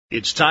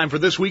It's time for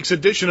this week's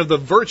edition of the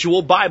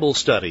Virtual Bible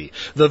Study.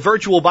 The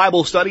Virtual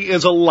Bible Study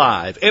is a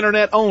live,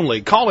 internet-only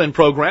call-in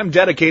program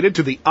dedicated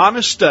to the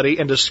honest study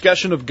and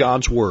discussion of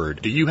God's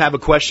Word. Do you have a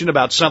question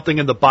about something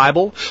in the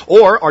Bible?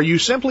 Or are you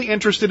simply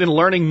interested in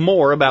learning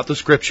more about the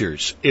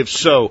Scriptures? If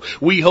so,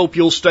 we hope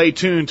you'll stay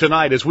tuned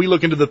tonight as we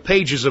look into the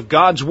pages of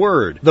God's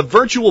Word. The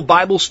Virtual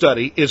Bible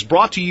Study is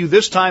brought to you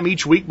this time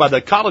each week by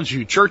the College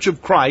View Church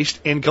of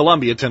Christ in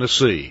Columbia,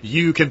 Tennessee.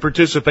 You can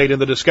participate in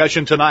the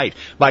discussion tonight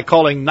by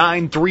calling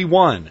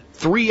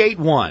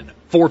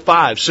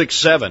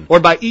 931-381-4567 or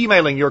by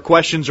emailing your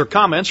questions or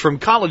comments from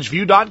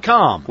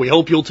collegeview.com. We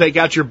hope you'll take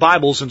out your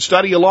Bibles and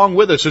study along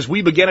with us as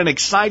we begin an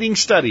exciting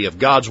study of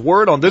God's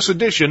Word on this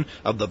edition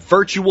of the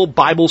Virtual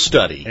Bible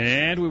Study.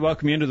 And we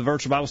welcome you into the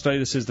Virtual Bible Study.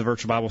 This is the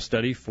Virtual Bible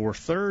Study for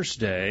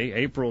Thursday,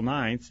 April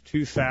 9th,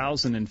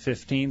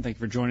 2015. Thank you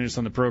for joining us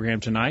on the program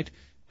tonight.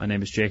 My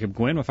name is Jacob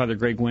Gwynn. My father,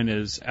 Greg Gwynn,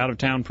 is out of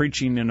town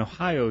preaching in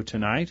Ohio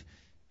tonight.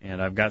 And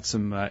I've got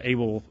some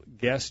able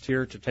guests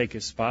here to take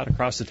his spot.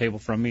 Across the table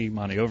from me,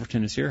 Monty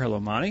Overton is here. Hello,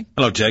 Monty.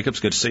 Hello, Jacob. It's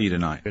good to see you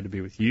tonight. Good to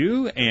be with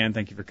you, and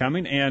thank you for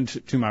coming. And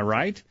to my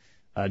right,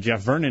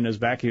 Jeff Vernon is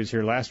back. He was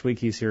here last week.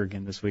 He's here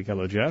again this week.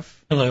 Hello,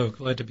 Jeff. Hello.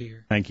 Glad to be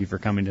here. Thank you for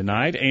coming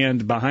tonight.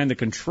 And behind the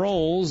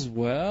controls,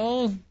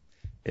 well,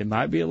 it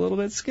might be a little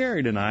bit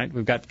scary tonight.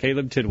 We've got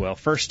Caleb Tidwell,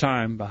 first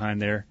time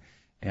behind there,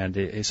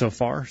 and so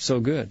far,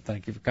 so good.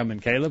 Thank you for coming,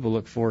 Caleb. We'll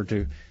look forward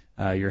to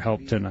your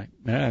help tonight.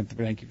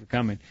 Thank you for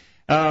coming.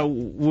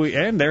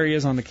 And there he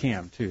is on the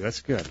cam, too.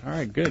 That's good. All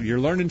right, good. You're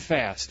learning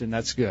fast, and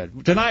that's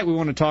good. Tonight we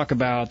want to talk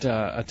about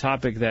a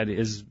topic that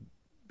has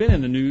been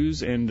in the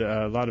news and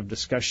a lot of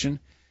discussion,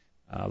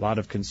 a lot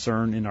of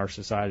concern in our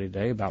society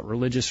today about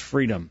religious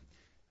freedom.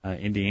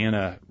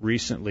 Indiana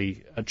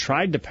recently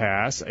tried to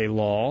pass a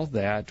law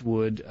that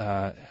would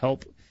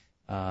help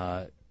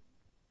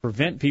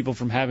prevent people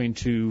from having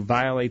to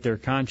violate their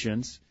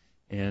conscience,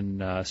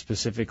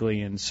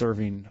 specifically in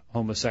serving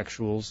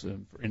homosexuals,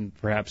 and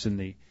perhaps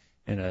in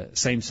a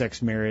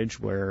same-sex marriage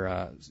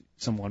where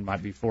someone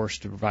might be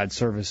forced to provide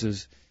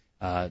services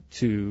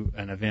to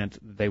an event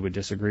that they would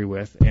disagree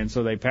with. And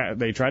so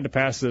they tried to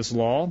pass this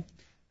law.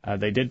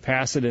 They did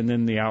pass it, and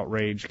then the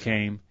outrage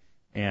came,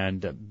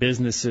 and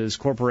businesses,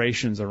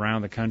 corporations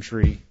around the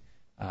country,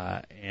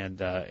 and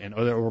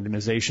other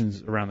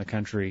organizations around the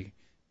country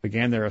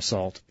began their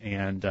assault,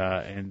 and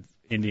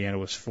Indiana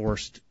was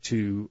forced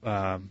to,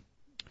 well,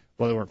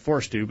 they weren't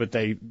forced to, but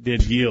they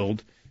did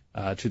yield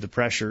to the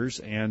pressures,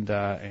 and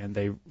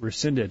they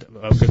rescinded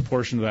a good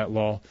portion of that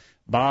law.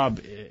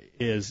 Bob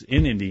is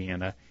in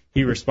Indiana.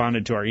 He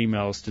responded to our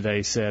emails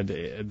today, said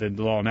the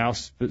law now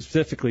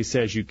specifically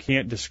says you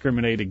can't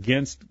discriminate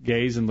against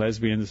gays and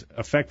lesbians,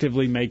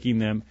 effectively making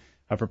them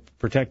a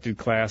protected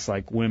class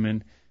like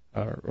women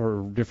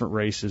or different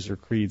races or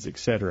creeds,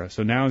 etc.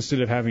 So now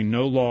instead of having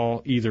no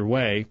law either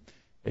way,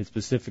 it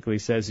specifically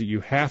says that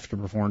you have to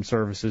perform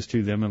services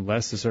to them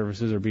unless the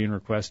services are being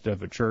requested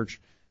of a church,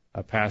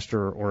 a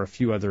pastor, or a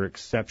few other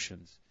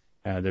exceptions.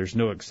 There's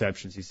no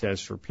exceptions, he says,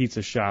 for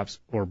pizza shops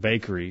or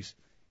bakeries.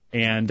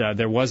 And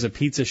there was a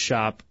pizza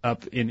shop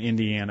up in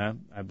Indiana,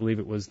 I believe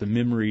it was the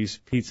Memories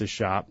Pizza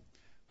Shop,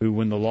 who,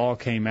 when the law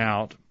came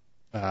out,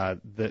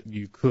 that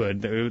you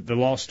could, the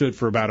law stood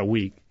for about a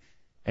week.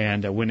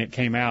 And when it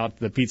came out,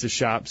 the pizza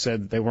shop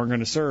said that they weren't going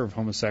to serve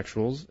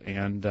homosexuals,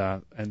 and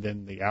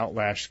then the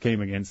outlash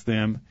came against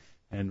them,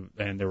 and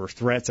there were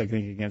threats, I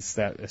think, against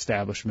that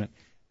establishment.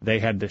 They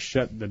had to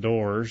shut the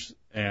doors.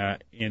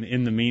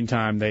 In the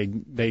meantime,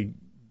 they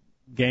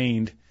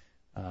gained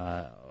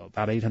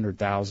about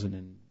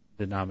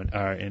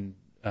 $800,000 in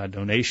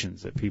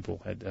donations that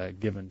people had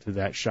given to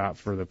that shop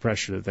for the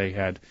pressure that they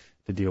had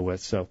to deal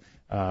with. So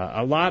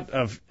a lot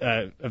of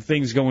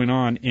things going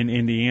on in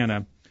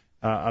Indiana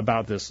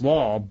about this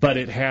law, but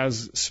it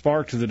has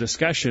sparked the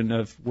discussion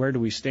of where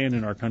do we stand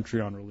in our country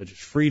on religious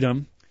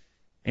freedom,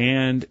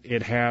 and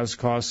it has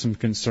caused some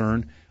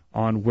concern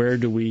on where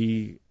do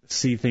we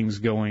see things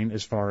going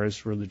as far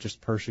as religious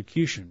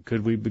persecution.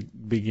 Could we be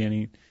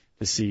beginning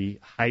to see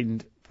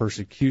heightened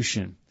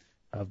persecution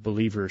of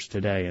believers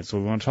today? And so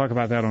we want to talk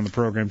about that on the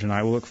program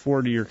tonight. We'll look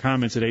forward to your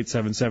comments at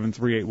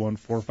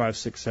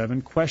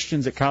 877-381-4567,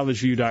 questions at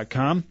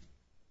collegeview.com.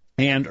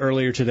 And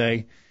earlier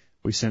today,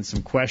 we sent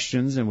some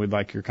questions, and we'd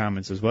like your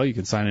comments as well. You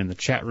can sign in the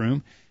chat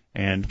room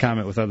and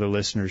comment with other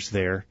listeners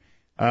there.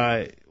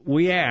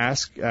 We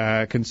ask,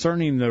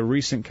 concerning the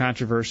recent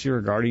controversy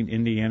regarding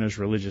Indiana's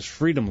religious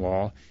freedom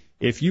law,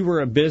 if you were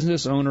a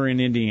business owner in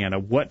Indiana,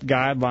 what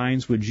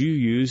guidelines would you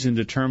use in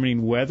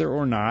determining whether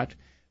or not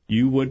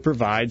you would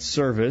provide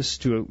service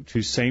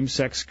to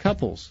same-sex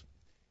couples?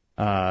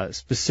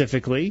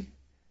 Specifically,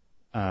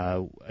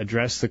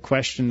 address the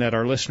question that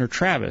our listener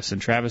Travis, and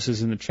Travis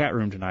is in the chat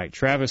room tonight.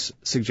 Travis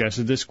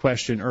suggested this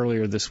question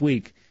earlier this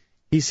week.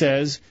 He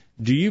says,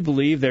 do you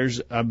believe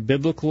there's a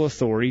biblical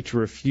authority to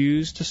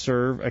refuse to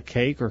serve a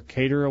cake or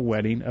cater a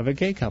wedding of a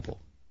gay couple?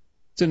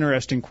 It's an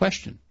interesting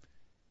question.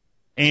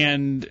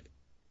 And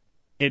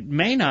it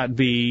may not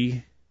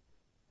be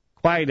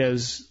quite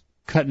as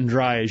cut and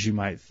dry as you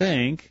might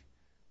think,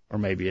 or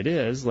maybe it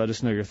is. Let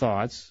us know your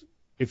thoughts.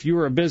 If you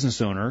were a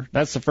business owner,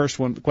 that's the first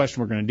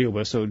question we're going to deal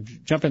with. So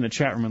jump in the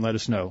chat room and let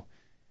us know.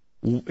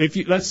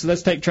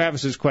 Let's take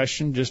Travis's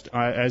question just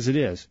as it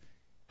is.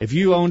 If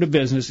you owned a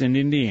business in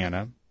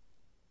Indiana,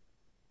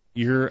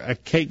 you're a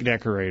cake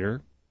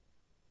decorator,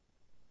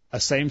 a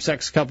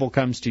same-sex couple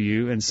comes to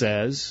you and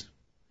says,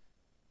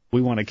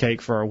 we want a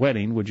cake for our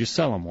wedding, would you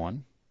sell them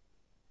one?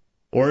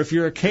 Or if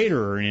you're a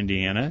caterer in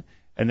Indiana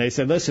and they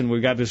said, listen,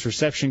 we've got this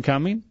reception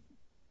coming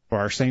for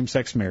our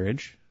same-sex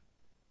marriage,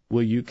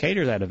 will you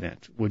cater that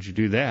event? Would you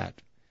do that?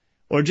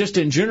 Or just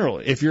in general,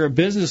 if you're a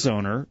business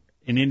owner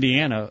in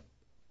Indiana,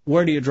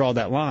 where do you draw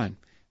that line?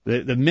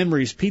 The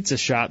Memories Pizza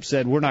Shop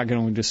said, we're not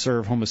going to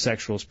serve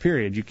homosexuals,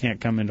 period. You can't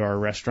come into our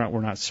restaurant.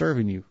 We're not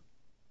serving you.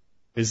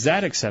 Is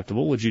that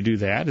acceptable? Would you do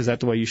that? Is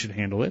that the way you should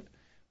handle it?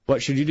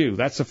 What should you do?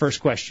 That's the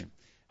first question.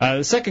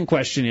 The second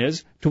question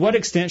is, to what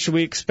extent should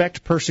we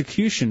expect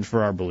persecution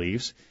for our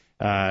beliefs?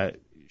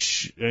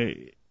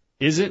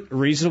 Is it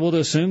reasonable to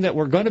assume that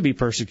we're going to be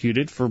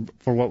persecuted for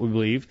what we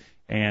believe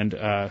and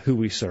who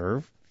we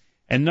serve?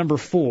 And number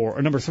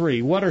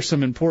three, what are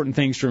some important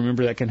things to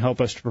remember that can help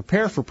us to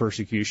prepare for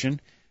persecution?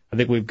 I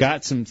think we've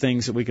got some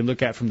things that we can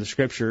look at from the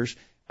Scriptures.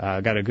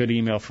 Got a good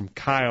email from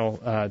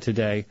Kyle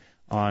today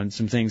on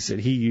some things that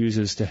he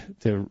uses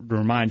to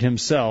remind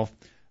himself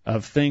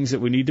of things that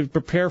we need to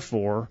prepare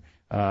for,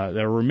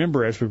 that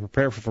remember as we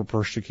prepare for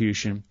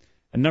persecution.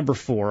 And number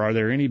four, are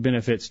there any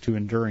benefits to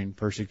enduring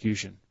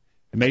persecution?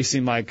 It may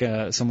seem like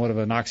somewhat of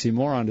an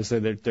oxymoron to say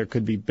that there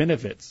could be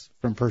benefits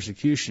from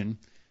persecution,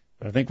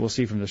 but I think we'll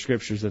see from the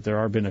Scriptures that there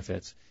are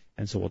benefits.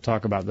 And so we'll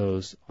talk about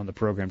those on the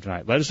program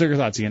tonight. Let us know your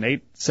thoughts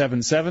again,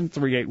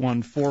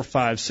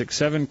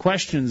 877-381-4567,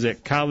 questions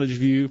at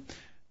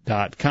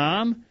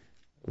collegeview.com.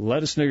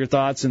 Let us know your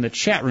thoughts in the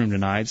chat room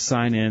tonight.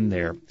 Sign in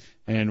there.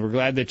 And we're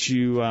glad that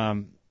you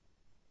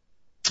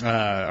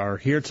are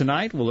here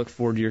tonight. We'll look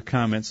forward to your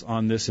comments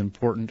on this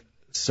important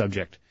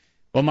subject.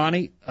 Well,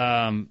 Monty,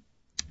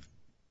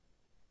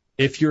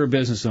 if you're a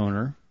business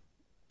owner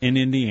in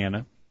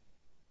Indiana,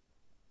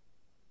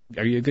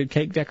 are you a good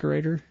cake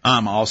decorator?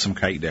 I'm an awesome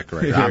cake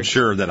decorator. I'm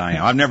sure that I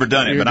am. I've never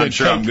done it, but I'm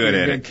sure I'm good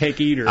at it. You're a good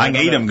cake eater. I can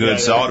eat them good,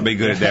 so I ought to be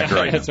good at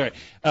decorating. That's right.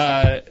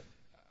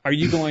 Are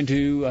you going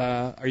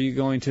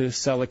to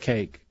sell a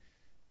cake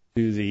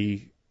to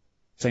the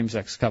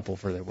same-sex couple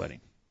for their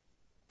wedding?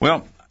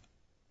 Well,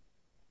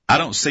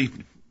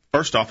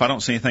 first off, I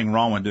don't see anything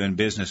wrong with doing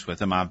business with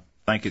them. I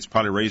think it's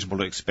probably reasonable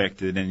to expect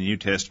that in the New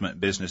Testament,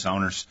 business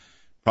owners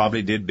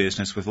probably did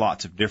business with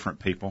lots of different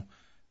people.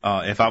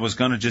 If I was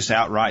going to just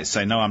outright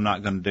say, no, I'm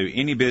not going to do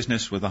any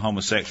business with a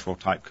homosexual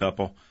type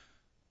couple,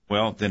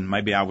 well, then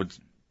maybe I would,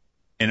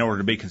 in order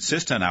to be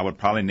consistent, I would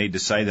probably need to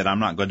say that I'm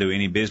not going to do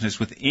any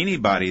business with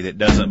anybody that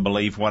doesn't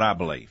believe what I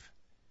believe.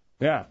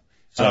 Yeah.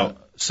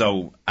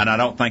 So, and I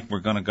don't think we're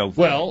going to go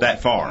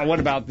that far. What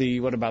about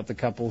the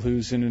couple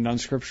who's in an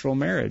unscriptural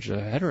marriage, a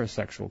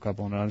heterosexual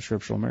couple in an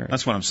unscriptural marriage?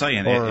 That's what I'm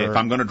saying. If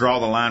I'm going to draw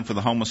the line for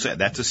the homosexual,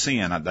 that's a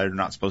sin. They're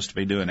not supposed to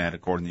be doing that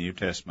according to the New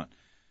Testament.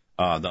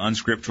 The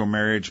unscriptural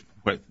marriage,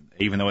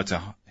 even though it's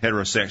a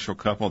heterosexual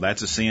couple,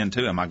 that's a sin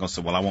too. Am I going to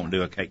say, well, I won't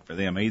do a cake for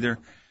them either?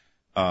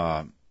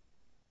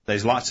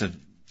 There's lots of,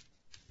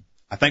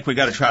 I think we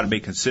got to try to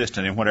be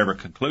consistent in whatever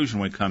conclusion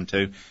we come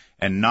to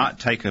and not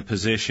take a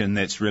position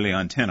that's really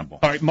untenable.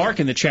 All right, Mark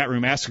in the chat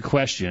room asked a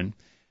question.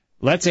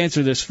 Let's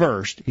answer this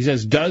first. He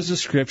says, does the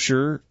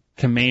Scripture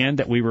command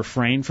that we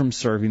refrain from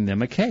serving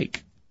them a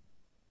cake?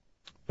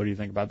 What do you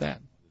think about that?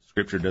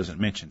 Scripture doesn't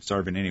mention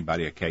serving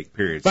anybody a cake,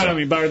 period.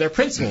 But but are there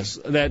principles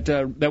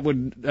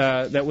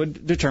that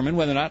would determine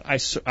whether or not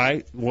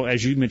well,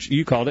 as you mentioned,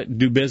 you called it,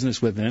 do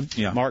business with them?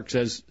 Yeah. Mark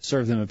says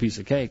serve them a piece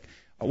of cake.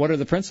 What are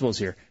the principles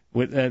here?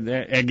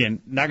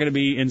 Again, not going to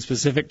be in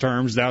specific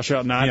terms. Thou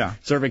shalt not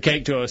serve a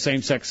cake to a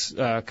same-sex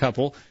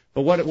couple.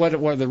 But what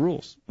are the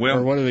rules? Well,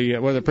 or what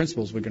are the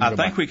principles we can? I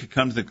think we could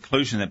come to the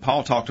conclusion that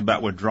Paul talked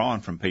about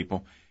withdrawing from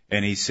people,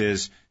 and he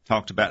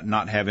talked about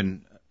not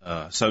having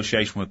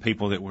association with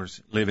people that were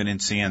living in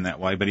sin that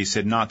way. But he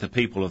said not the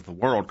people of the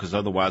world, because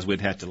otherwise we'd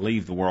have to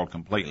leave the world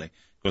completely,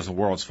 because the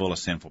world's full of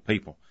sinful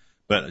people.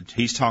 But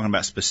he's talking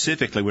about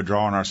specifically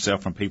withdrawing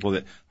ourselves from people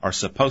that are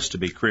supposed to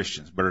be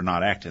Christians but are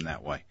not acting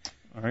that way.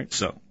 All right.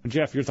 So,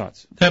 Jeff, your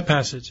thoughts? That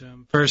passage,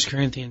 1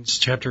 Corinthians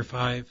chapter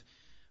 5,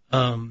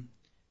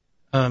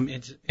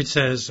 it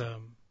says,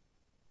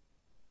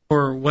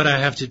 for what I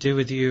have to do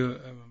with you,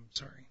 I'm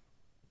sorry,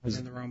 I was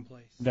in the wrong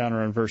place. Down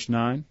around verse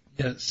 9?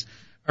 Yes.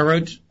 I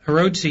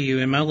wrote to you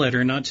in my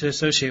letter not to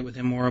associate with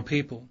immoral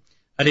people.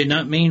 I did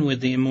not mean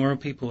with the immoral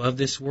people of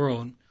this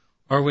world,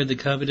 or with the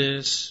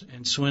covetous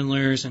and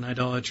swindlers and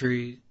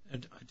idolaters,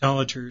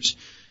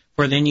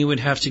 for then you would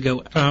have to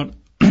go out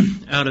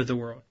of the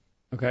world.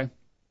 Okay.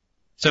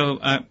 So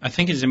I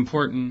think it's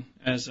important,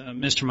 as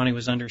Mr. Money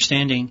was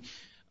understanding,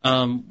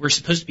 we're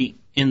supposed to be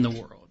in the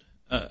world.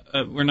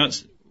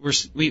 We're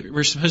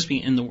supposed to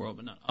be in the world,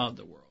 but not of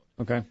the world.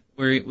 Okay.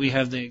 We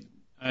have the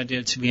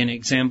idea to be an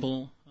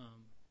example,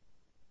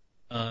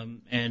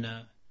 and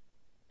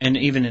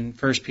even in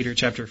 1 Peter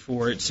chapter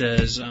 4 it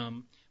says,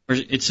 or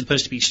it's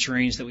supposed to be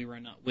strange that we were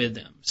not with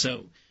them.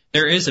 So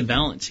there is a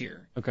balance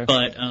here. Okay.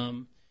 But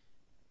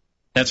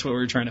that's what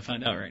we're trying to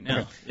find out right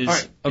now. Okay. All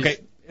right. Okay.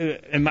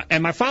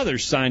 And my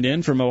father's signed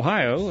in from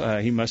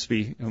Ohio. He must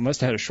have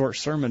had a short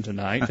sermon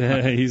tonight.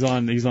 He's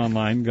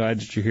online. Glad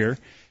that you're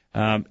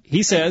here.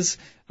 He says,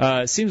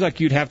 seems like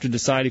you'd have to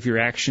decide if your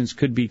actions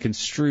could be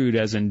construed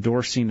as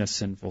endorsing a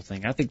sinful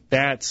thing. I think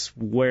that's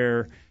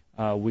where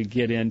we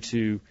get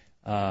into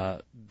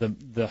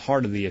the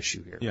heart of the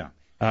issue here. Yeah.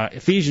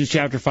 Ephesians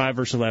chapter 5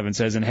 verse 11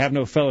 says, "And have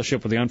no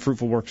fellowship with the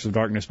unfruitful works of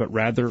darkness, but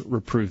rather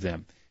reprove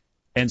them."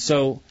 And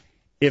so,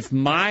 if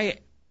my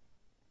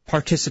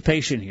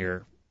participation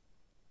here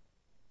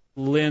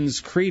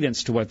lends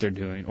credence to what they're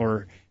doing,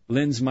 or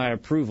lends my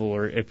approval,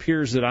 or it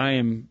appears that I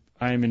am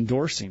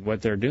endorsing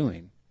what they're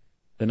doing,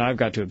 then I've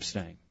got to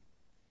abstain.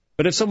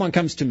 But if someone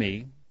comes to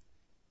me,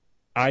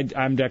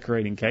 I'm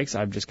decorating cakes.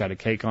 I've just got a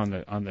cake on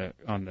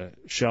the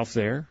shelf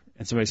there,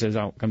 and somebody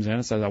comes in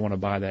and says, "I want to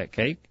buy that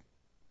cake."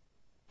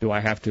 Do I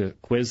have to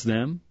quiz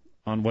them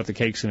on what the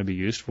cake's going to be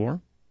used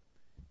for?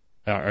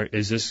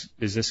 Is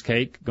this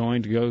cake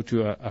going to go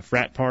to a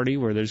frat party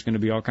where there's going to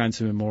be all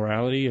kinds of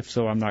immorality? If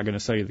so, I'm not going to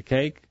sell you the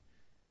cake.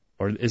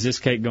 Or is this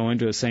cake going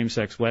to a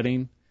same-sex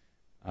wedding?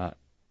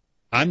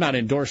 I'm not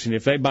endorsing it.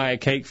 If they buy a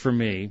cake for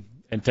me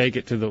and take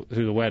it to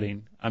the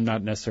wedding, I'm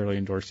not necessarily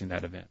endorsing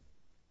that event.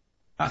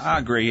 I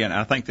agree, and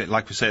I think that,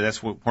 like we say,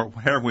 that's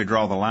wherever we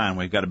draw the line,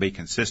 we've got to be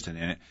consistent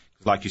in it.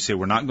 Because, like you said,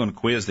 we're not going to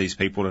quiz these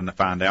people to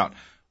find out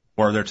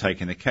where they're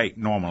taking the cake,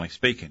 normally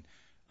speaking.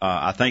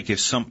 I think if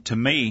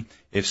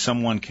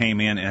someone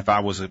came in, and if I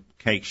was a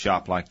cake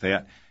shop like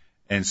that,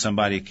 and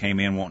somebody came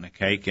in wanting a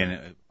cake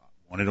and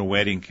wanted a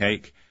wedding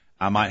cake,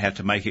 I might have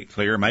to make it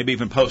clear, maybe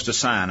even post a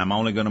sign. I'm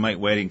only going to make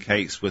wedding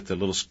cakes with the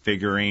little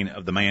figurine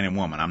of the man and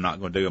woman. I'm not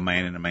going to do a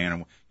man and a man and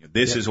woman.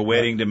 This is a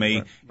wedding to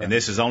me, and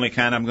this is the only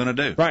kind I'm going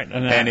to do. Right.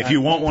 And if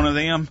you want one of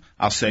them,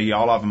 I'll sell you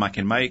all of them I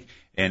can make.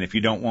 And if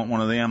you don't want one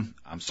of them,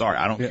 I'm sorry.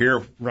 I don't care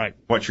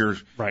what your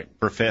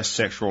professed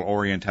sexual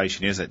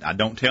orientation is.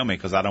 Don't tell me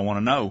because I don't want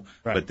to know.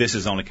 Right. But this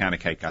is the only kind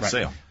of cake I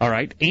sell. All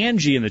right.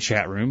 Angie in the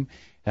chat room,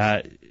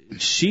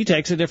 she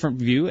takes a different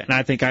view, and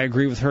I think I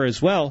agree with her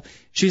as well.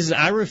 She says,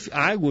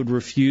 I would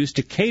refuse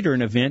to cater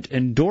an event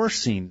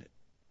endorsing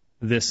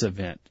this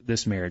event,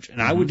 this marriage.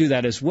 And I would do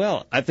that as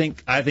well. I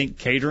think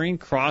catering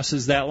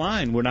crosses that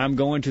line. When I'm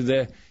going to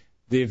the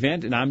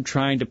event and I'm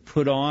trying to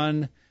put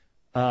on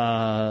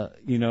a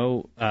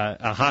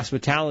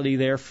hospitality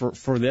there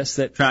for this,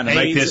 that trying to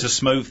make this a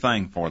smooth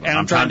thing for them.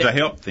 I'm trying to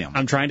help them.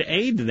 I'm trying to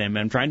aid them.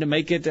 I'm trying to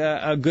make it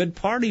a good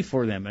party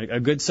for them, a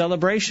good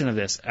celebration of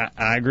this.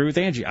 I agree with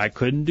Angie. I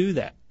couldn't do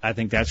that. I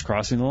think that's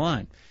crossing the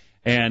line.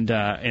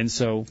 And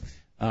so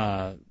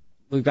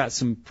we've got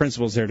some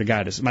principles there to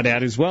guide us. My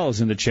dad as well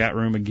is in the chat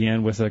room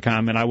again with a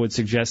comment. I would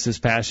suggest this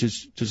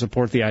passage to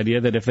support the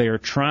idea that if they are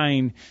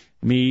trying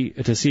me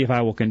to see if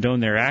I will condone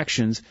their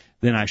actions,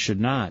 then I should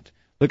not.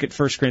 Look at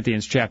 1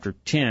 Corinthians chapter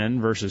 10,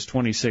 verses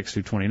 26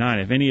 through 29.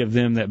 If any of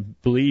them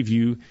that believe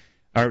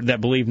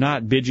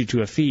not bid you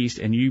to a feast,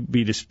 and you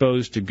be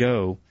disposed to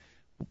go,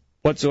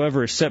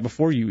 whatsoever is set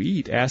before you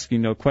eat,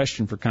 asking no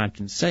question for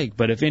conscience sake.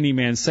 But if any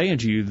man say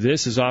unto you,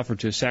 this is offered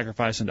to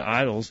sacrifice unto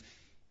idols,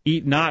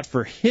 eat not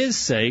for his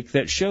sake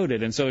that showed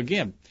it. And so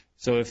again,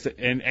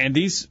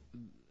 these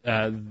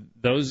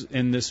those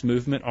in this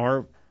movement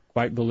are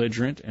quite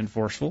belligerent and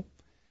forceful.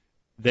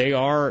 They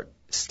are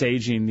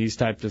staging these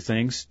types of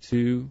things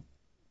to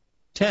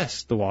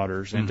test the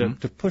waters and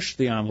to push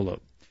the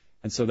envelope.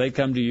 And so they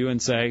come to you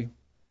and say,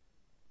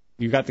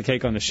 you got the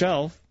cake on the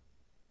shelf,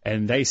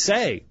 and they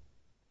say,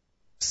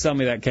 sell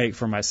me that cake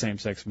for my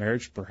same-sex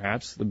marriage.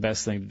 Perhaps the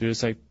best thing to do is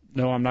say,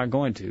 no, I'm not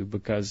going to,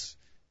 because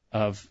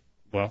of,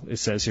 it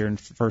says here in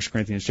 1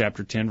 Corinthians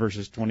chapter 10,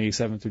 verses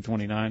 27 through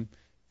 29,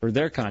 for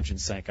their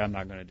conscience sake, I'm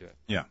not going to do it.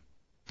 Yeah.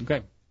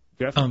 Okay.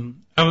 Jeff?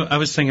 I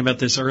was thinking about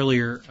this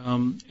earlier,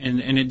 and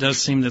it does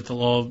seem that the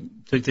law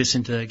took this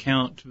into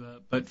account,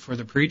 but for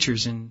the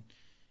preachers in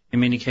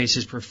many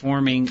cases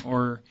performing,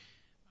 or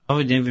I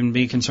would even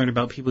be concerned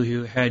about people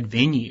who had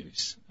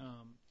venues,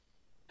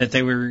 that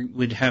they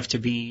would have to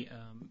be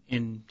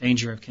in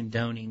danger of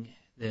condoning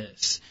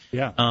this.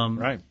 Yeah,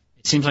 right.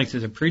 It seems like that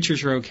the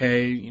preachers are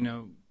okay,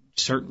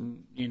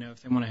 certain,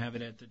 if they want to have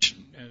it at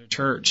a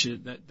church,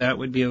 that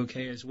would be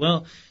okay as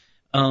well.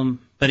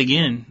 But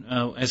again,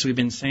 as we've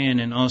been saying,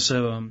 and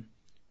also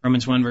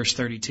Romans 1 verse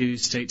 32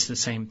 states the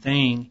same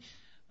thing,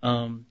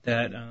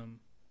 that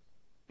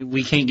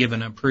we can't give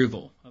an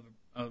approval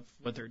of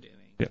what they're doing.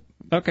 Yeah.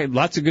 Okay,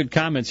 lots of good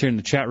comments here in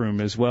the chat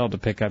room as well to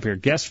pick up here.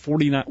 Guest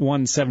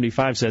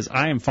 4175 says,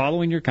 I am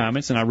following your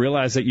comments, and I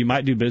realize that you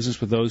might do business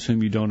with those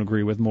whom you don't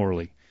agree with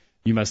morally.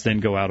 You must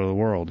then go out of the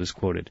world, is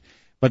quoted.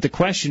 But the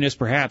question is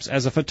perhaps,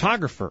 as a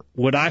photographer,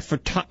 would I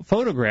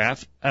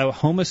photograph a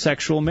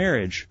homosexual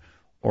marriage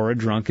or a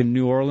drunken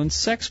New Orleans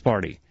sex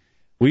party?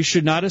 We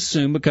should not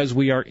assume because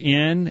we are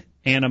in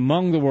and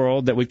among the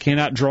world that we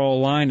cannot draw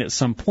a line at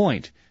some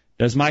point.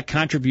 Does my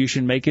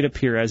contribution make it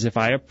appear as if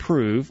I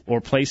approve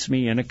or place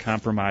me in a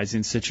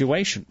compromising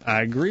situation?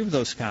 I agree with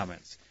those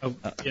comments.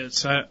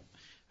 Yes,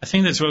 I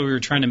think that's what we were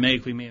trying to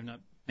make. We may have not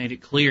made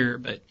it clear,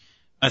 but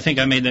I think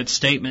I made that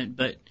statement.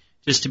 But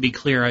just to be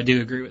clear, I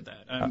do agree with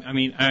that. I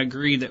mean, I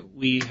agree that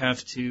we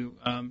have to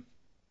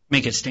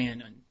make a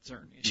stand on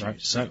certain issues.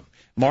 Right. So.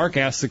 Mark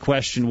asked the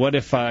question, what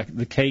if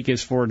the cake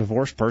is for a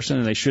divorced person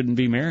and they shouldn't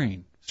be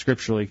marrying?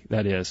 Scripturally,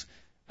 that is.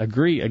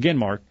 Agree. Again,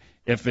 Mark,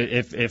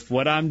 if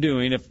what I'm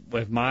doing,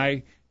 if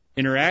my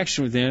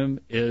interaction with them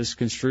is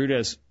construed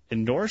as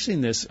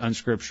endorsing this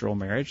unscriptural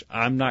marriage,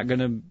 I'm not going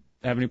to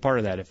have any part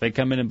of that. If they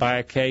come in and buy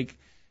a cake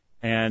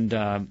and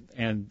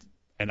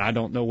I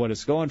don't know what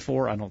it's going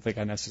for, I don't think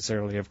I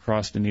necessarily have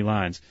crossed any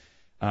lines.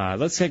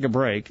 Let's take a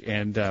break,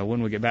 and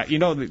when we get back,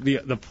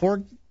 the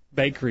poor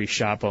bakery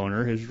shop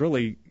owner is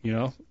really,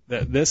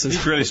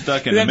 he's really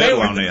stuck in the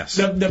middle on this.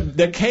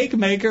 The cake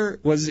maker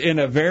was in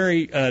a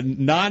very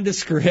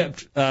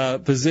nondescript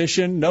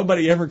position.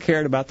 Nobody ever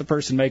cared about the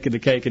person making the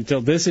cake until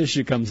this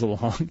issue comes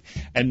along,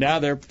 and now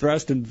they're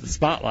thrust into the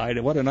spotlight.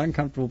 And what an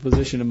uncomfortable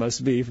position it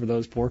must be for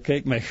those poor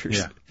cake makers.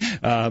 Yeah.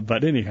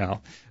 But anyhow,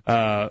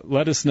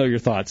 let us know your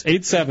thoughts.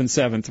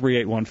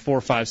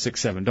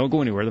 877-381-4567. Don't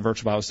go anywhere. The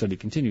virtual Bible study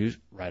continues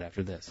right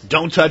after this.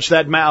 Don't touch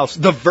that mouse.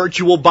 The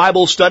virtual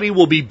Bible study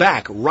will be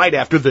back right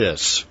after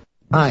this.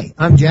 Hi,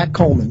 I'm Jack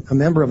Coleman, a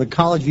member of the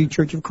College View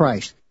Church of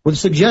Christ, with a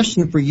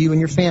suggestion for you and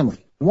your family.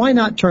 Why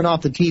not turn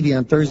off the TV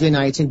on Thursday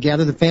nights and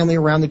gather the family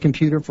around the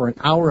computer for an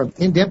hour of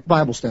in-depth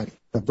Bible study?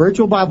 The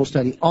virtual Bible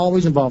study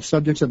always involves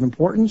subjects of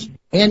importance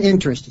and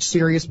interest to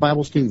serious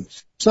Bible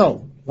students.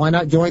 So, why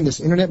not join this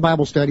Internet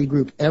Bible study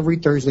group every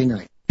Thursday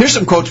night? Here's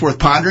some quotes worth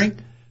pondering.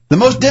 The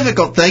most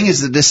difficult thing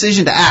is the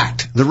decision to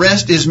act. The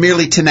rest is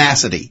merely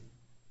tenacity.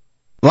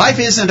 Life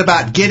isn't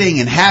about getting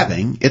and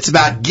having. It's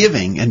about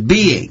giving and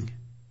being.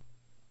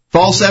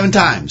 Fall 7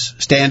 times.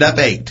 Stand up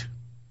 8.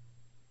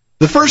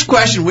 The first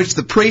question which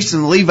the priest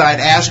and the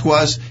Levite asked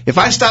was, if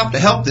I stop to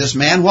help this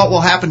man, what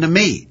will happen to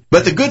me?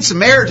 But the Good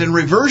Samaritan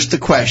reversed the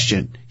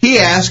question. He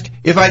asked,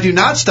 if I do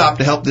not stop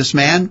to help this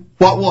man,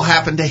 what will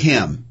happen to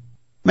him?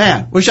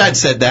 Man, wish I'd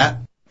said that.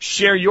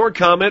 Share your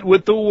comment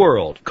with the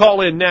world.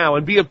 Call in now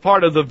and be a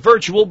part of the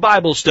virtual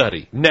Bible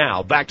study.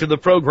 Now, back to the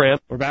program.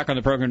 We're back on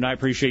the program, and I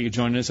appreciate you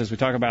joining us as we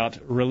talk about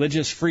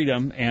religious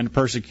freedom and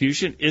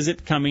persecution. Is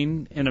it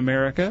coming in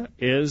America?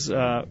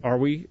 Are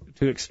we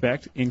to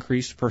expect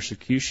increased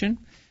persecution?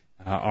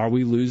 Are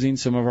we losing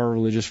some of our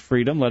religious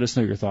freedom? Let us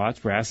know your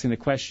thoughts. We're asking the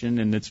question,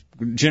 and it's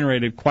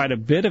generated quite a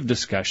bit of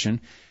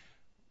discussion.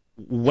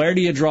 Where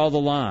do you draw the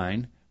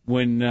line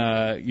when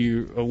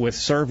with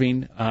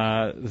serving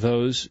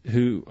those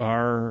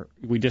who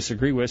we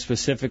disagree with,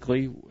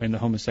 specifically in the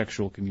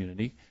homosexual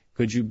community?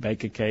 Could you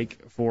bake a cake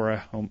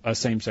for a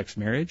same-sex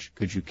marriage?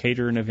 Could you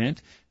cater an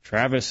event?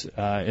 Travis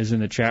is in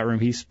the chat room.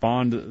 He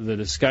spawned the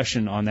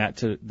discussion on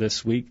that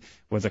this week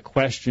with a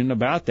question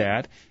about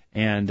that,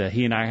 and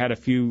he and I had a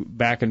few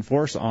back and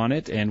forth on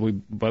it, and we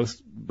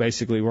both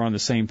basically were on the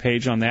same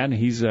page on that, and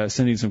he's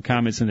sending some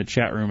comments in the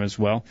chat room as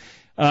well.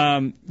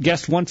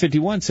 Guest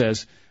 151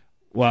 says,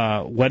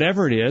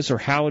 whatever it is or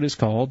how it is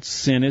called,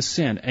 sin is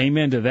sin.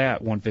 Amen to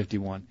that,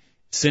 151.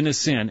 Sin is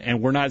sin,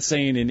 and we're not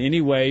saying in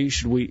any way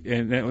should we,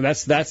 and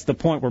that's the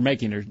point we're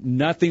making. There's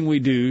nothing we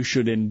do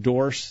should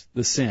endorse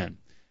the sin.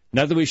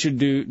 Nothing we should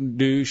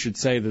do should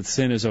say that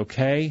sin is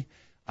okay.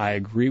 I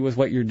agree with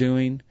what you're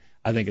doing.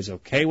 I think it's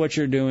okay what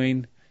you're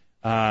doing,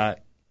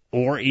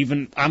 or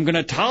even I'm going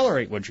to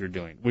tolerate what you're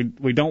doing.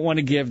 We don't want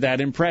to give that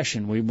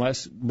impression.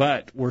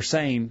 But we're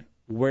saying,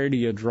 where do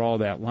you draw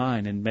that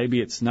line? And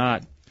maybe it's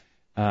not.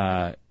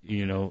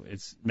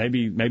 It's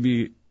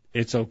maybe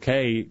it's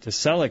okay to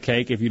sell a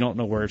cake if you don't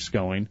know where it's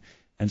going,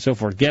 and so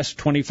forth. Guest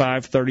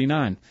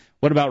 2539.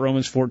 What about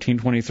Romans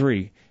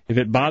 14:23? If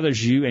it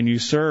bothers you and you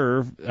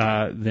serve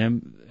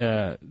them,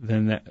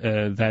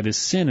 then that is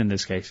sin in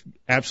this case.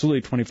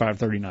 Absolutely,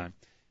 2539.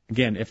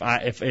 Again,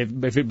 if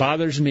it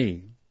bothers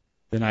me,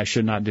 then I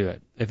should not do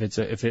it.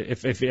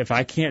 If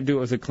I can't do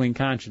it with a clean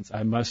conscience,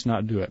 I must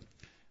not do it.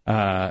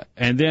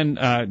 And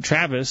then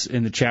Travis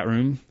in the chat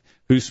room,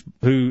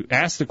 who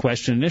asked the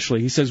question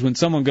initially, he says when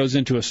someone goes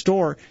into a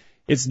store,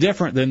 it's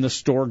different than the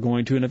store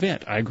going to an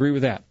event. I agree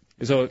with that.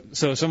 So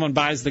if someone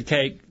buys the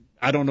cake,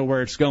 I don't know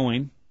where it's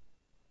going,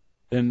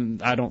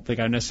 then I don't think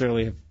I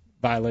necessarily have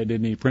violated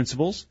any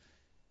principles.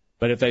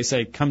 But if they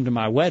say, come to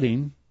my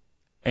wedding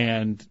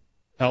and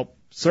help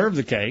serve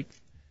the cake,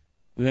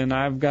 then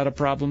I've got a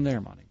problem there,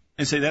 Monty.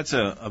 And see, that's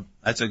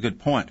a good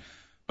point,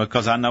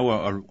 because I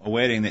know a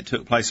wedding that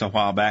took place a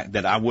while back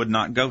that I would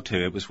not go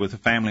to. It was with a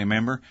family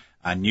member.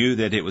 I knew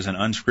that it was an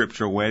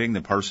unscriptural wedding.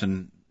 The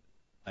person,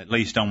 at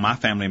least on my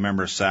family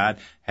member's side,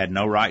 had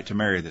no right to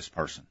marry this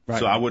person. Right.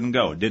 So I wouldn't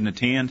go. Didn't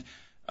attend.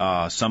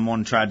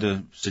 Someone tried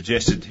to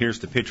suggest it. Here's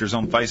the pictures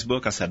on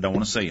Facebook. I said, I don't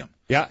want to see them.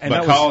 Yeah, and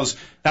because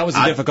that was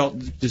a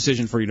difficult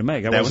decision for you to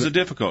make. That was a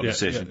difficult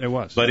decision. Yeah, it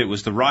was. But it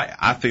was the right.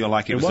 I feel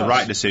like it was the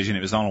right decision.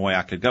 It was the only way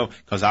I could go,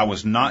 because I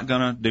was not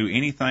going to do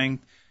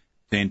anything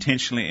to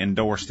intentionally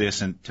endorse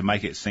this and to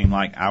make it seem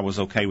like I was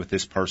okay with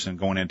this person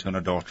going into an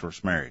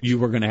adulterous marriage. You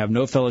were going to have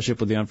no fellowship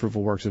with the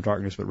unfruitful works of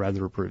darkness, but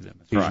rather reprove them.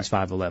 Ephesians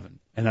 5:11.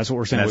 And that's what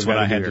we're saying. That's what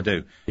I had to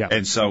do. Yeah.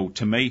 And so,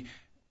 to me,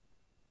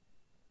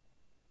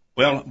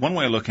 Well, one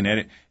way of looking at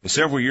it is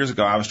several years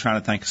ago I was trying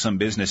to think of some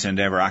business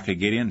endeavor I could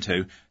get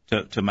into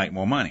to make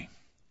more money.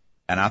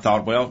 And I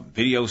thought, well,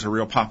 videos are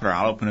real popular.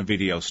 I'll open a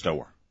video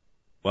store.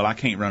 Well, I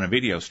can't run a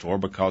video store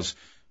because,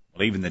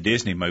 well, even the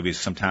Disney movies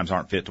sometimes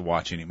aren't fit to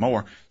watch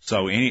anymore.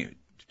 So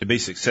to be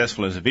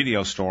successful as a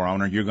video store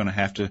owner, you're going to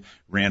have to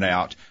rent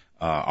out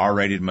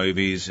R-rated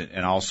movies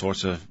and all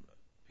sorts of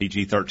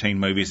PG-13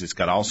 movies. It's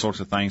got all sorts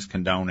of things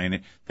condoned in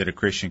it that a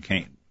Christian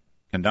can't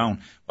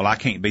condone. Well, I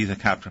can't be the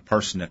type of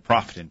person that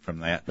profited from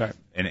that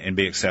and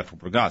be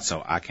acceptable to God.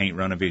 So I can't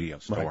run a video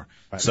store.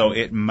 Right. So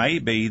it may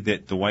be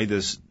that the way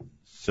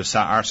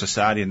our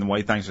society and the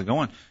way things are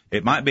going,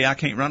 it might be I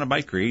can't run a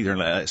bakery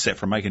either, except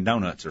for making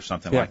donuts or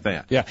something like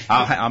that. Yeah.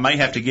 I may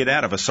have to get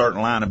out of a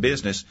certain line of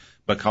business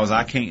because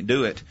I can't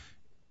do it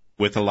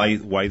with the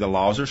way the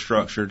laws are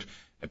structured,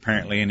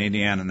 apparently in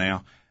Indiana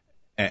now,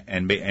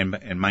 and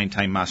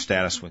maintain my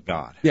status with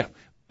God. Yeah.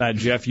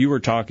 Jeff, you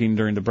were talking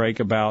during the break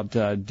about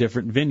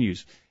different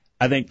venues.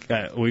 I think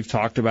we've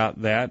talked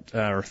about that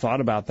or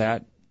thought about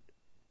that.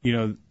 You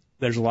know,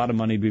 there's a lot of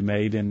money to be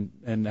made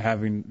in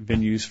having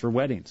venues for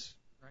weddings.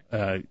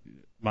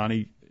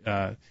 Monty,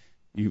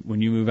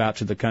 when you move out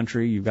to the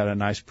country, you've got a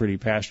nice, pretty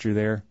pasture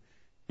there.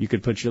 You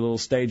could put your little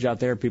stage out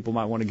there. People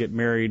might want to get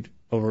married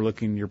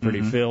overlooking your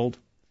pretty field.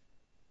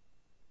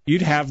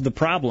 You'd have the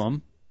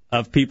problem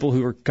of people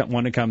who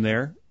want to come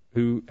there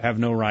who have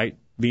no right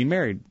being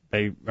married.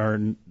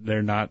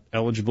 They're not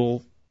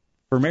eligible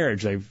for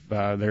marriage.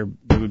 There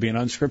would be an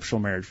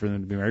unscriptural marriage for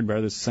them to be married,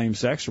 whether it's the same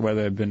sex or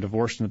whether they've been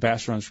divorced in the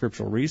past for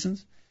unscriptural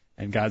reasons.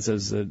 And God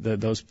says that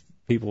those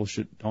people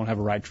don't have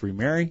a right to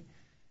remarry.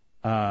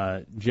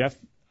 Jeff,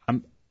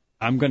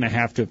 I'm going to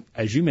have to,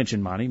 as you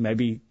mentioned, Monty,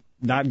 maybe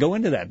not go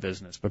into that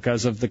business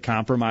because of the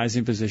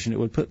compromising position it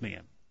would put me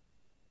in.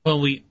 Well,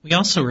 we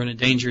also run a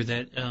danger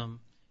that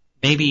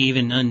maybe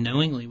even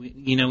unknowingly,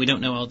 we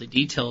don't know all the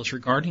details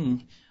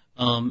regarding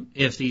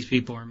if these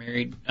people are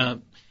married.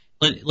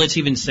 Let's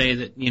even say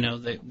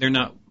that they're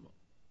not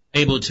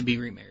able to be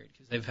remarried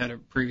because they've had a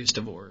previous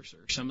divorce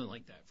or something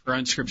like that for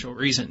unscriptural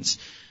reasons.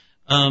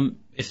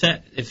 If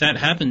that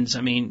happens,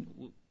 I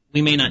mean,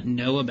 we may not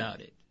know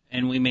about it,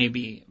 and we may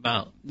be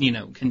about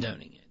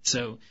condoning it.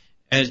 So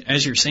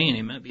as you're saying,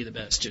 it might be the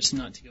best just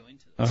not to go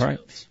into those. All right,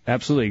 fields.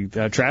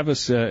 Absolutely.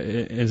 Travis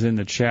is in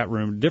the chat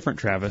room. Different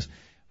Travis.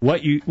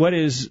 What if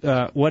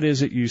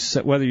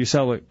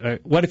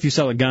you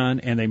sell a gun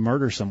and they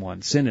murder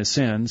someone? Sin is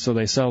sin. So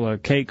they sell a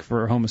cake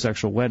for a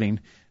homosexual wedding.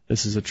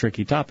 This is a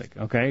tricky topic.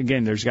 Okay.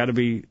 Again, there's got to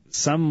be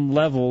some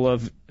level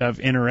of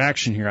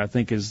interaction here. I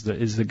think is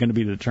going to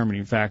be the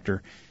determining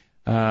factor.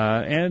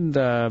 And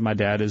my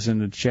dad is in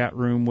the chat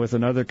room with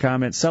another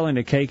comment. Selling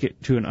a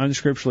cake to an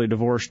unscripturally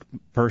divorced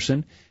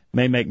person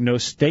may make no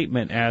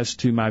statement as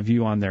to my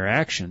view on their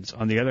actions.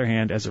 On the other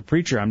hand, as a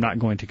preacher, I'm not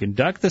going to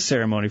conduct the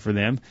ceremony for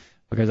them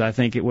because I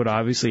think it would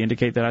obviously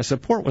indicate that I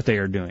support what they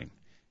are doing.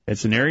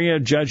 It's an area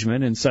of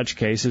judgment. In such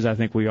cases, I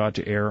think we ought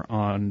to err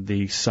on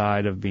the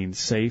side of being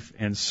safe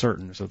and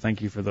certain. So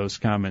thank you for those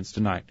comments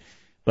tonight.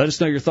 Let us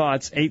know your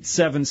thoughts.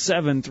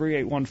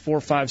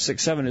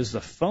 877-381-4567 is the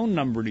phone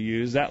number to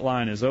use. That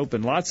line is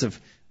open. Lots of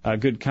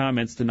good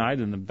comments tonight,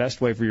 and the best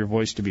way for your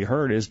voice to be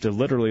heard is to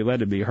literally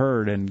let it be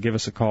heard and give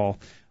us a call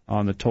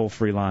on the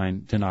toll-free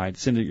line tonight.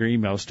 Send your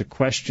emails to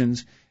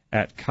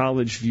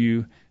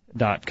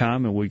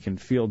questions@collegeview.com, and we can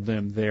field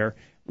them there.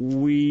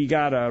 We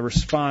got a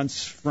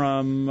response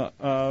from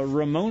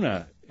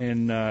Ramona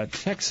in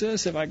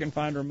Texas, if I can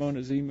find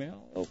Ramona's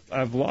email. Oh,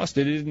 I've lost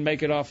it. It didn't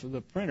make it off of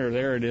the printer.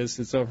 There it is.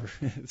 It's over.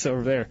 It's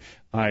over there.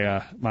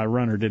 My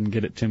runner didn't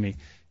get it to me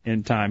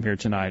in time here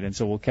tonight, and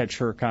so we'll catch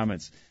her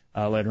comments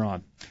later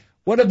on.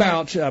 What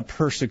about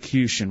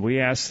persecution? We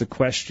asked the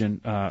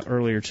question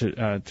earlier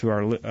to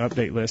our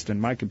update list,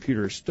 and my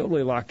computer is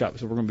totally locked up,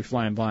 so we're going to be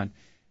flying blind.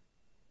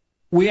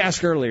 We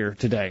asked earlier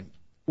today,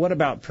 what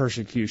about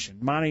persecution?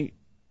 Monty,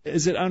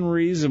 is it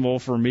unreasonable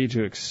for me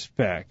to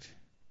expect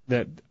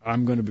that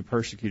I'm going to be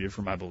persecuted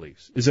for my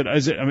beliefs?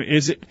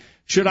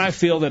 Should I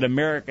feel that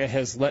America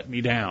has let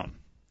me down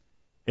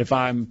if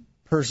I'm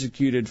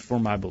persecuted for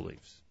my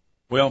beliefs?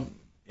 Well,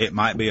 it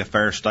might be a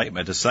fair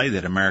statement to say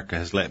that America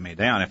has let me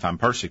down if I'm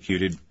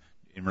persecuted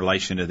in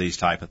relation to these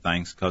type of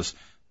things, because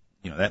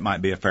that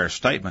might be a fair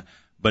statement.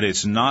 But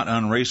it's not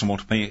unreasonable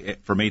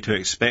for me to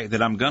expect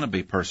that I'm going to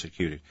be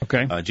persecuted.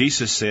 Okay.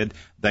 Jesus said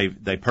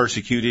they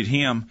persecuted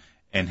him,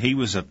 and he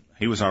was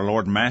our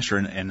Lord and Master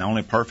and the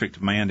only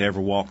perfect man to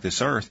ever walk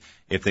this earth.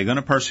 If they're going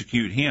to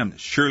persecute him,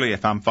 surely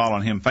if I'm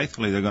following him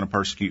faithfully, they're going to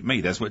persecute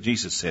me. That's what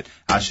Jesus said.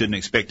 I shouldn't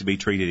expect to be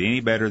treated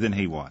any better than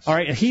he was. All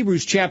right.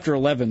 Hebrews chapter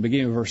 11,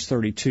 beginning of verse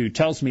 32,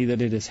 tells me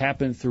that it has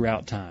happened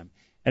throughout time.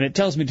 And it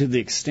tells me to the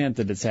extent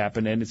that it's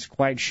happened, and it's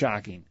quite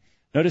shocking.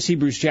 Notice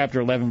Hebrews chapter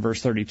 11,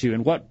 verse 32.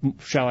 And what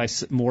shall I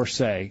more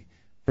say?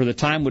 For the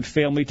time would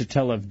fail me to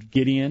tell of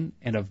Gideon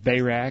and of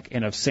Barak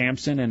and of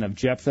Samson and of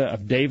Jephthah,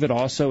 of David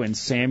also and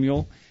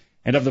Samuel,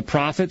 and of the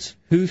prophets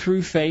who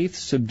through faith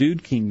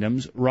subdued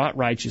kingdoms, wrought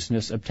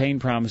righteousness, obtained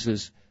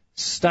promises,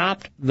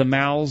 stopped the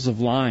mouths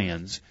of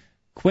lions,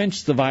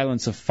 quenched the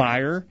violence of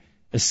fire,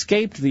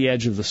 escaped the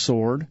edge of the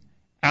sword,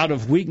 out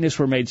of weakness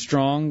were made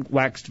strong,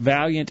 waxed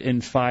valiant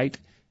in fight,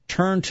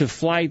 turned to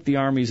flight the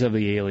armies of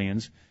the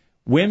aliens.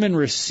 Women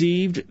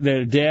received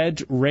their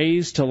dead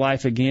raised to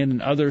life again,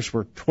 and others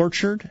were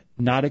tortured,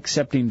 not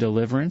accepting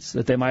deliverance,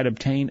 that they might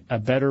obtain a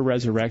better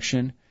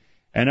resurrection.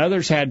 And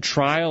others had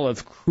trial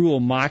of cruel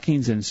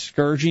mockings and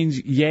scourgings,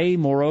 yea,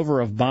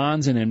 moreover, of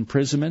bonds and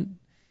imprisonment.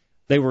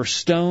 They were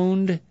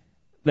stoned,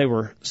 they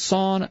were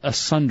sawn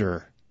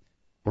asunder,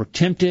 were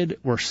tempted,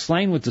 were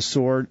slain with the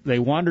sword. They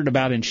wandered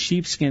about in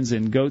sheepskins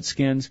and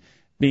goatskins,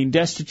 being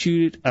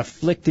destitute,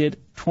 afflicted,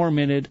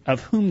 tormented,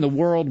 of whom the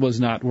world was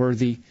not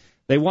worthy.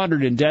 They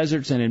wandered in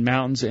deserts and in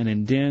mountains and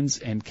in dens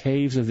and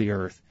caves of the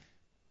earth.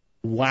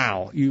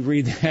 Wow, you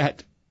read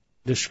that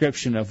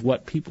description of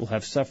what people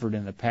have suffered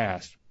in the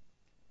past.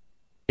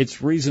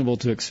 It's reasonable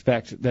to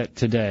expect that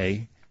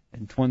today,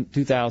 in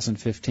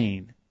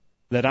 2015,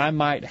 that I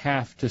might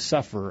have to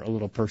suffer a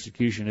little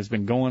persecution. It's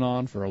been going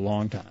on for a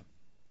long time.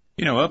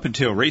 You know, up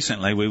until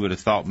recently, we would have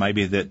thought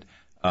maybe that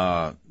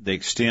the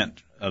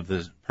extent of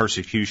the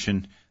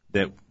persecution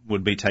that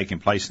would be taking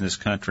place in this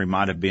country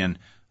might have been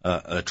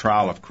a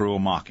trial of cruel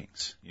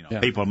mockings. You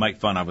know, people make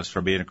fun of us for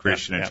being a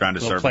Christian and trying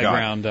to serve God.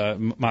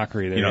 Playground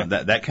mockery there. You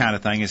know, that kind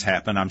of thing has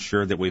happened. I'm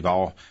sure that we've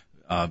all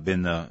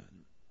been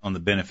on the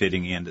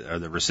benefiting end or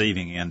the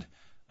receiving end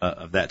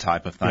of that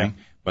type of thing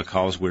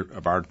because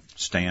of our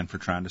stand for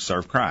trying to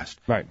serve Christ.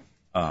 Right.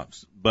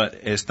 But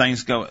as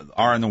things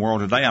are in the world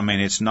today, I mean,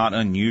 it's not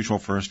unusual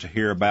for us to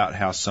hear about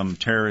how some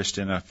terrorist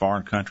in a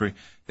foreign country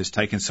has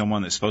taken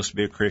someone that's supposed to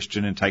be a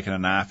Christian and taken a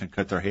knife and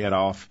cut their head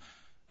off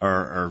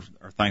or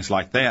things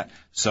like that.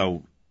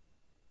 So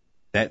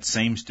that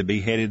seems to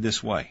be headed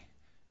this way.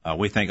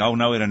 We think, oh,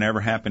 no, it'll never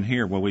happen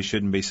here. Well, we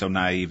shouldn't be so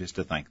naive as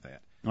to think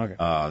that. Okay.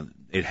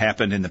 It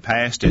happened in the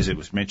past, as it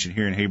was mentioned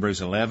here in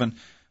Hebrews 11.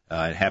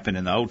 It happened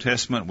in the Old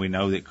Testament. We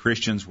know that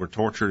Christians were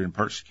tortured and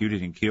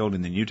persecuted and killed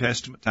in the New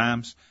Testament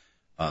times.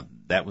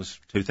 That was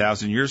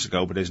 2,000 years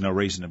ago, but there's no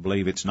reason to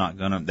believe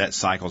that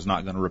cycle's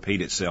not going to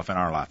repeat itself in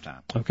our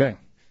lifetime. Okay.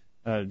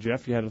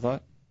 Jeff, you had a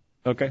thought?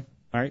 Okay.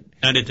 All right.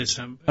 Not at this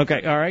time.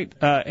 Okay. All right.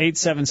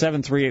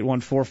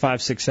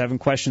 877-381-4567.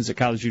 Questions at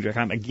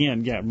collegeview.com.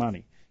 Again,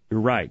 money. You're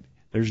right.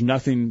 There's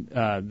nothing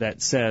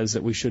that says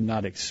that we should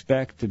not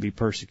expect to be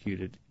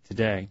persecuted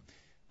today.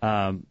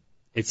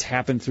 It's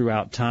happened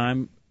throughout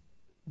time.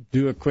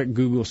 Do a quick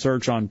Google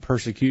search on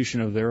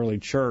persecution of the early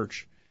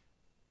church.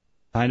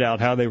 Find out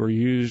how they were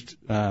used,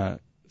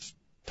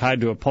 tied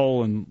to a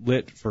pole and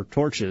lit for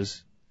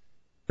torches,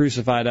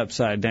 crucified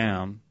upside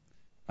down,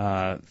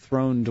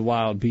 thrown to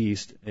wild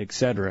beasts,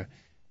 etc.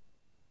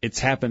 It's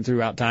happened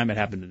throughout time. It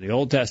happened in the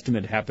Old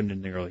Testament. It happened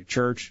in the early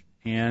church.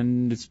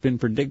 And it's been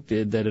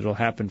predicted that it'll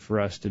happen for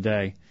us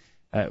today.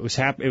 It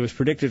was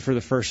predicted for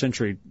the first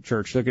century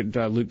church. Look at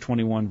Luke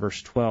 21,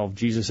 verse 12.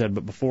 Jesus said,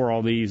 "But before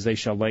all these, they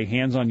shall lay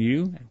hands on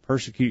you and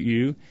persecute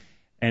you,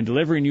 and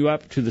delivering you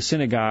up to the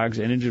synagogues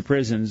and into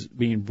prisons,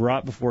 being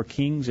brought before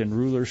kings and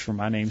rulers for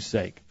my name's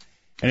sake."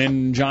 And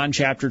in John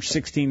chapter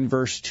 16,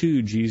 verse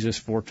 2, Jesus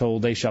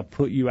foretold, "They shall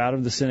put you out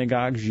of the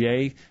synagogues,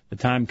 yea, the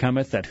time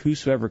cometh that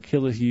whosoever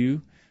killeth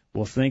you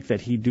will think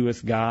that he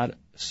doeth God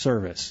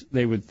service."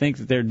 They would think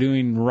that they're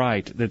doing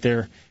right, that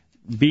they're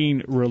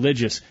being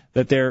religious,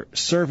 that they're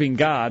serving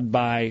God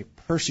by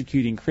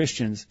persecuting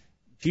Christians.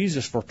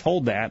 Jesus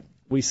foretold that.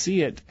 We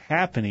see it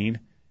happening.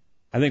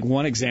 I think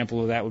one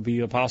example of that would be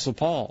Apostle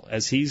Paul.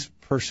 As he's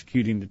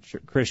persecuting the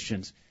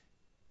Christians,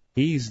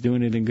 he's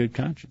doing it in good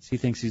conscience. He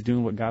thinks he's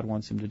doing what God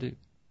wants him to do.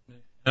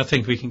 I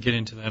think we can get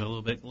into that a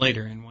little bit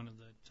later in one of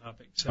the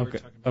topics that we're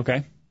talking about.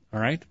 Okay. All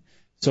right.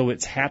 So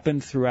it's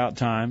happened throughout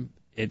time.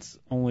 It's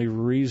only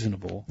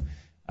reasonable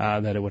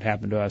that it would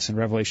happen to us. In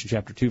Revelation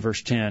chapter 2,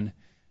 verse 10,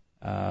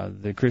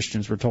 the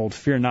Christians were told,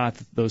 "Fear not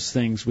those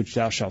things which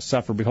thou shalt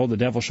suffer. Behold, the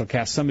devil shall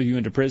cast some of you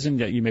into prison,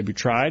 that you may be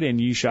tried, and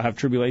ye shall have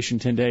tribulation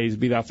 10 days.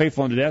 Be thou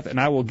faithful unto death, and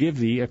I will give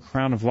thee a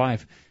crown of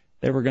life."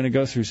 They were going to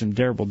go through some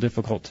terrible,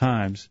 difficult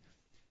times,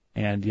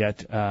 and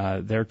yet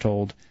they're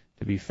told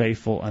to be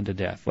faithful unto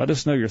death. Let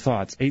us know your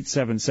thoughts.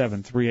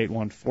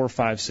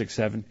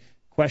 877-381-4567.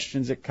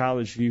 Questions at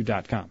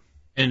collegeview.com.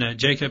 And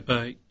Jacob,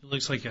 it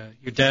looks like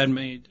your dad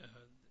made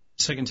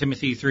 2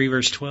 Timothy 3,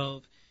 verse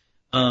 12.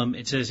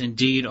 It says,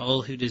 "Indeed,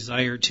 all who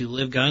desire to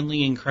live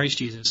godly in Christ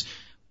Jesus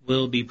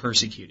will be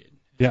persecuted."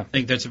 Yeah. I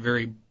think that's a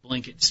very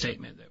blanket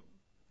statement that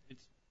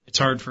it's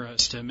hard for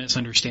us to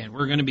misunderstand.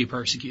 We're going to be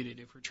persecuted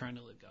if we're trying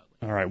to live godly.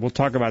 All right, we'll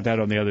talk about that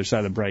on the other side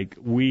of the break.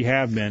 We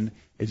have been.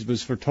 It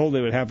was foretold that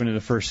it would happen in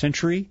the first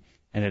century,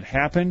 and it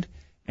happened.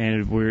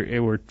 And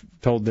we're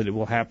told that it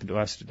will happen to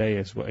us today,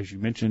 as you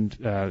mentioned,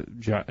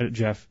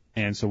 Jeff.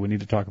 And so we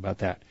need to talk about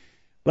that.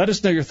 Let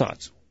us know your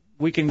thoughts.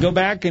 We can go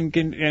back and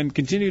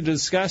continue to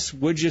discuss,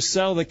 would you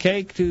sell the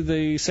cake to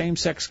the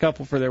same-sex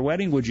couple for their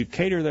wedding? Would you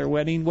cater their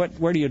wedding?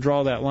 Where do you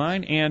draw that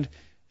line? And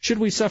should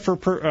we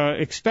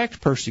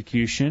expect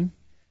persecution?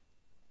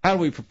 How do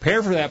we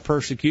prepare for that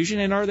persecution?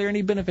 And are there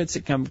any benefits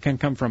that can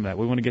come from that?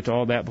 We want to get to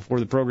all that before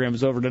the program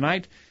is over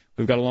tonight.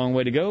 We've got a long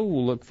way to go.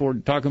 We'll look forward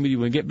to talking with you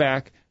when we get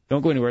back.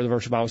 Don't go anywhere. The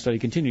Virtual Bible Study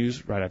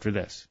continues right after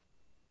this.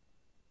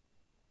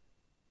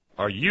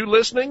 Are you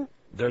listening?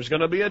 There's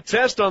going to be a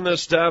test on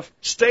this stuff.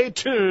 Stay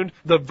tuned.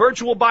 The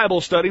virtual Bible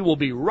study will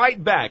be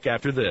right back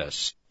after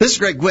this. This is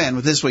Greg Gwynn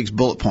with this week's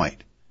Bullet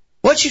Point.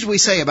 What should we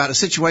say about a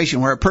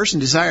situation where a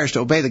person desires to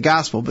obey the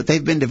gospel, but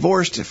they've been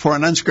divorced for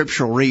an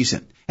unscriptural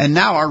reason, and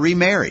now are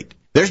remarried?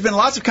 There's been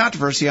lots of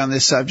controversy on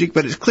this subject,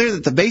 but it's clear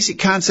that the basic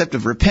concept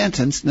of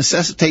repentance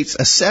necessitates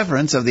a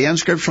severance of the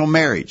unscriptural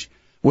marriage.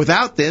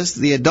 Without this,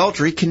 the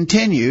adultery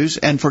continues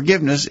and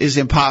forgiveness is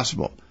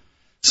impossible.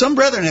 Some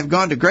brethren have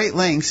gone to great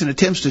lengths in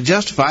attempts to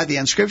justify the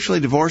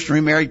unscripturally divorced and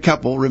remarried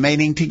couple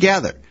remaining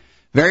together.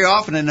 Very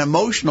often an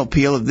emotional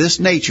appeal of this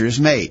nature is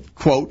made.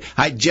 Quote,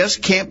 I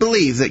just can't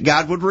believe that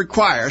God would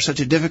require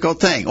such a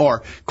difficult thing.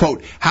 Or,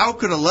 quote, how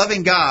could a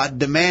loving God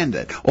demand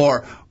it?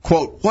 Or,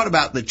 quote, what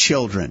about the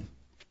children?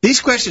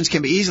 These questions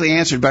can be easily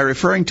answered by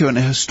referring to an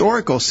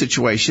historical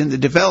situation that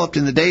developed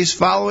in the days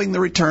following the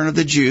return of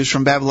the Jews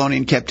from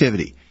Babylonian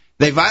captivity.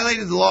 They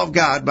violated the law of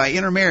God by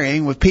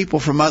intermarrying with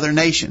people from other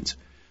nations.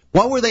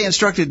 What were they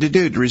instructed to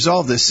do to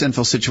resolve this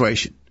sinful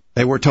situation?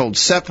 They were told,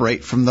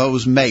 separate from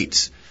those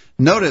mates.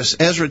 Notice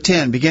Ezra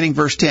 10, beginning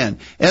verse 10.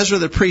 Ezra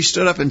the priest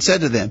stood up and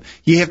said to them,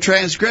 Ye have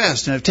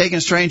transgressed and have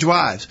taken strange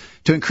wives,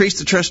 to increase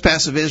the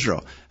trespass of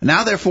Israel.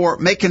 Now therefore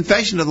make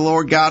confession to the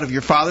Lord God of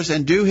your fathers,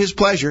 and do his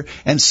pleasure,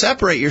 and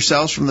separate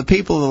yourselves from the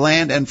people of the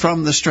land and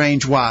from the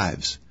strange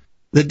wives.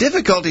 The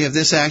difficulty of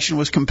this action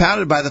was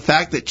compounded by the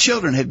fact that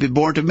children had been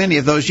born to many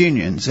of those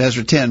unions,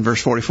 Ezra 10, verse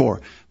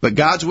 44. But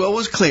God's will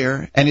was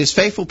clear, and his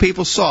faithful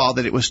people saw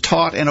that it was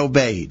taught and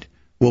obeyed.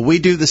 Will we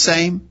do the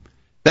same?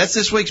 That's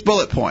this week's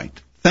bullet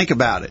point. Think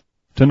about it.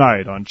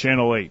 Tonight on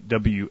Channel 8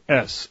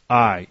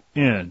 WSIN,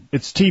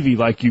 it's TV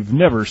like you've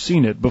never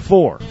seen it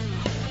before.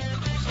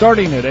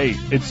 Starting at 8,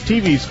 it's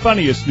TV's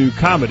funniest new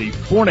comedy,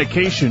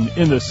 Fornication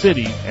in the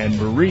City, and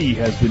Marie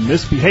has been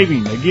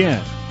misbehaving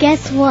again.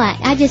 Guess what?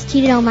 I just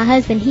cheated on my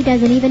husband. He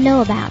doesn't even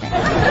know about it.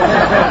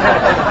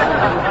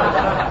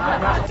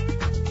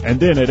 And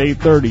then at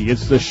 8:30,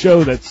 it's the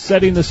show that's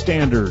setting the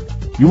standard.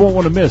 You won't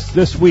want to miss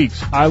this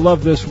week's I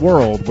Love This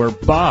World, where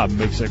Bob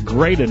makes a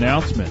great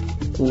announcement.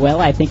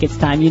 Well, I think it's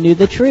time you knew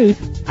the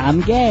truth.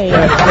 I'm gay.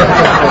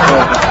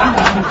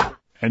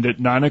 And at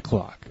 9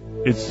 o'clock,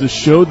 it's the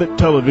show that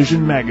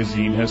Television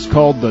Magazine has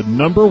called the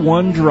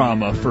 #1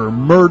 drama for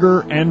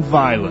murder and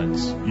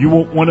violence. You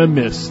won't want to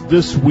miss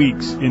this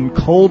week's In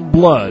Cold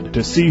Blood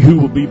to see who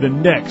will be the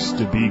next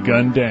to be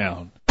gunned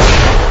down.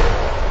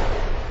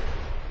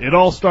 It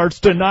all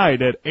starts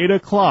tonight at 8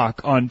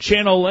 o'clock on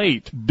Channel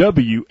 8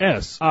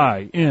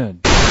 WSIN.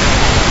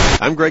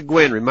 I'm Greg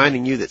Gwynn,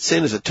 reminding you that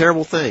sin is a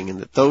terrible thing, and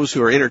that those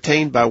who are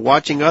entertained by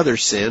watching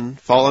others sin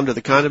fall under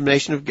the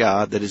condemnation of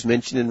God that is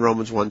mentioned in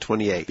Romans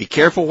 1:28. Be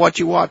careful what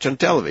you watch on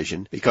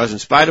television, because in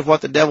spite of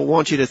what the devil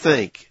wants you to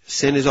think,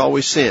 sin is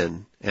always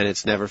sin, and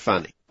it's never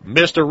funny.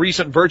 Missed a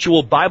recent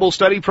virtual Bible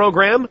study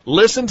program?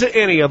 Listen to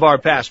any of our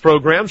past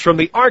programs from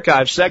the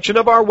archive section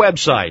of our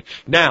website.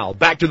 Now,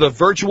 back to the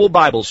virtual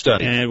Bible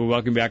study. And we're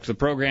welcome back to the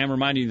program.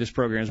 Reminding you this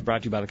program is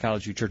brought to you by the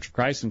College View Church of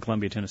Christ in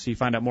Columbia, Tennessee.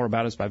 Find out more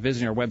about us by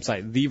visiting our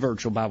website,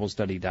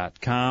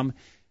 thevirtualbiblestudy.com.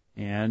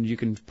 And you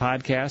can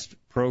podcast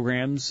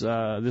programs,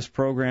 this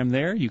program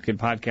there. You can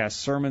podcast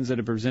sermons that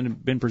have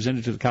been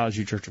presented to the College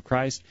View Church of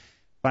Christ.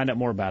 Find out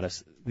more about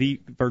us,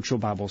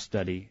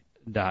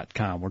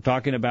 thevirtualbiblestudy.com. We're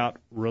talking about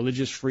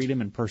religious freedom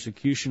and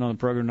persecution on the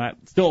program tonight.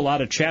 Still a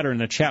lot of chatter in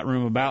the chat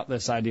room about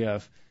this idea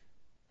of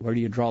where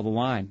do you draw the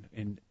line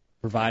in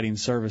providing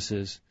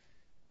services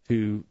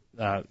to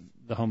the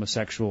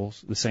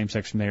homosexuals, the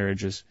same-sex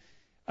marriages.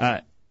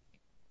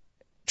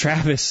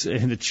 Travis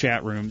in the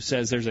chat room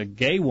says there's a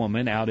gay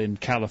woman out in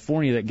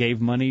California that gave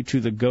money to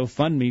the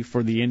GoFundMe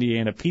for the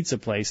Indiana pizza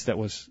place that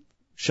was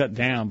shut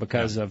down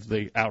because of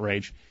the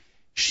outrage.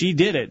 She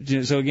did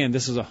it. So, again,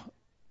 this is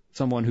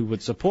someone who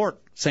would support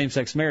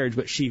same-sex marriage,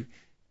 but she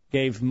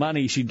gave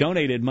money, she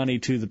donated money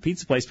to the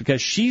pizza place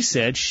because she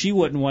said she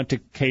wouldn't want to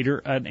cater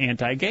an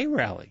anti-gay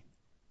rally.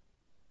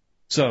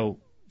 So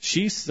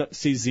she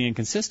sees the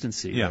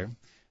inconsistency there.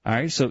 All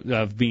right, so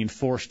of being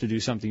forced to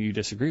do something you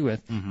disagree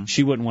with. Mm-hmm.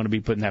 She wouldn't want to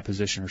be put in that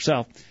position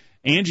herself.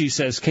 Angie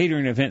says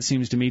catering an event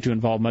seems to me to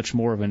involve much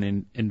more of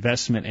an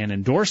investment and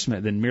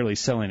endorsement than merely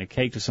selling a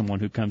cake to someone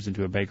who comes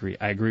into a bakery.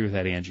 I agree with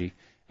that, Angie,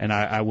 and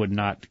I would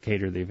not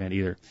cater the event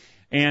either.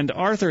 And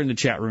Arthur in the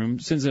chat room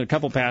sends in a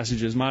couple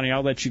passages. Monty,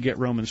 I'll let you get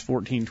Romans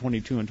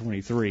 14:22 and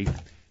 23.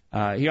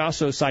 He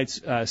also cites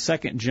 2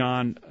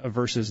 John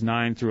verses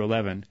 9 through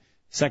 11.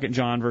 2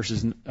 John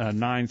verses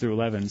 9 through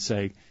 11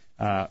 say,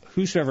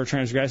 whosoever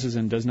transgresses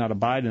and does not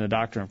abide in the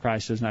doctrine of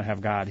Christ does not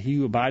have God. He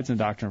who abides in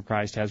the doctrine of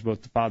Christ has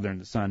both the Father and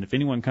the Son. If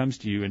anyone comes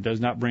to you and does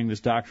not bring this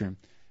doctrine,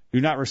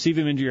 do not receive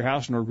him into your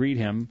house nor greet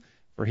him,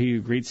 for he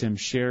who greets him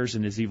shares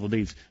in his evil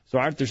deeds. So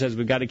Arthur says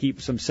we've got to keep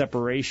some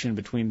separation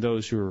between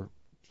those who are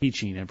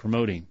teaching and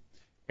promoting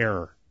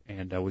error,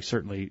 and we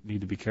certainly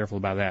need to be careful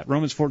about that.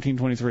 Romans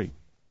 14:23.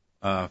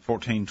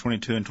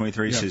 14:22 and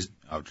 23 says,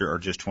 or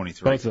just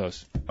 23? Both of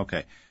those.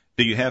 Okay.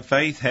 Do you have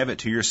faith? Have it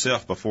to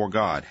yourself before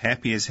God.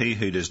 Happy is he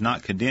who does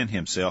not condemn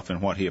himself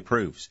in what he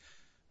approves.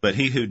 But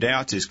he who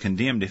doubts is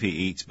condemned if he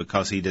eats,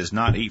 because he does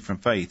not eat from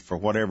faith, for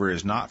whatever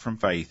is not from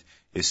faith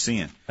is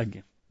sin.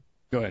 Again.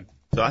 Go ahead.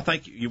 So I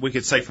think we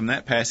could say from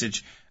that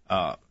passage,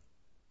 it's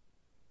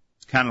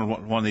kind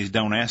of one of these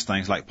don't ask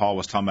things, like Paul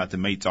was talking about the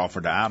meats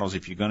offered to idols.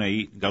 If you're going to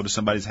eat, go to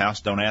somebody's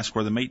house, don't ask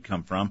where the meat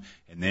come from,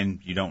 and then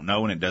you don't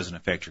know and it doesn't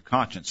affect your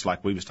conscience.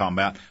 Like we was talking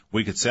about,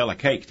 we could sell a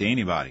cake to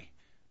anybody.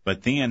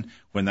 But then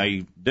when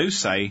they do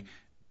say,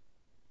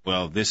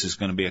 well, this is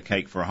going to be a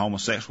cake for a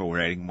homosexual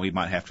we're eating, we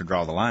might have to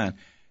draw the line.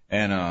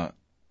 And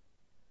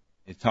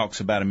it talks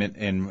about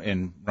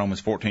in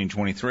Romans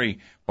 14:23,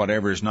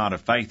 whatever is not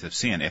of faith of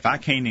sin. If I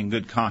can't in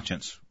good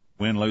conscience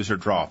win, lose, or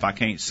draw, if I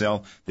can't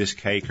sell this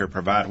cake or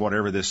provide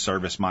whatever this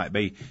service might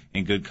be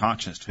in good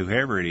conscience to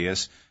whoever it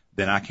is,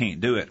 then I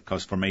can't do it,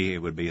 because for me it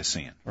would be a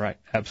sin. Right,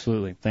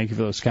 absolutely. Thank you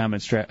for those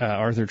comments,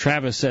 Arthur.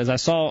 Travis says, I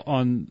saw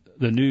on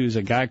the news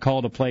a guy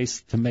called a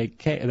place to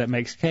make that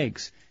makes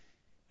cakes.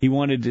 He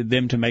wanted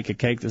them to make a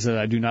cake that said,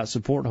 I do not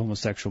support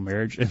homosexual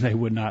marriage, and they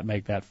would not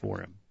make that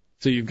for him.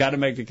 So you've got to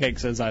make the cake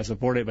that says I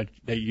support it,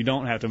 but you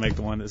don't have to make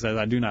the one that says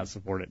I do not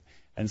support it.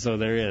 And so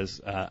there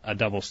is a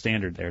double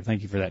standard there.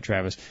 Thank you for that,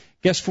 Travis.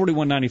 Guest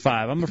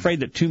 4195. I'm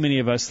afraid that too many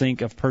of us think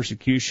of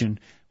persecution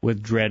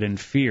with dread and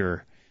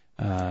fear.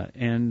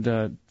 And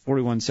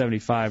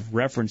 4175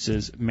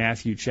 references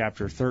Matthew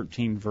chapter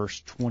 13,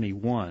 verse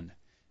 21.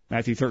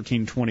 Matthew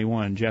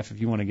 13:21. Jeff,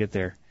 if you want to get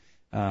there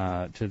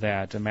to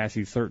that,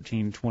 Matthew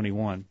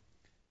 13:21.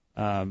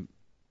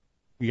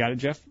 You got it,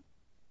 Jeff?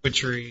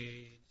 Which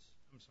reads,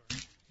 I'm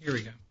sorry, here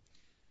we go.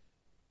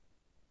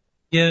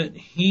 Yet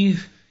he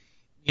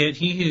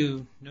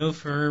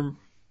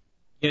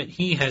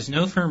has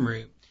no firm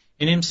root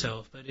in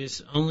himself, but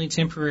is only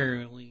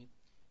temporarily.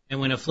 And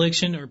when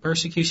affliction or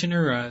persecution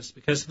arise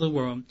because of the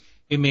world,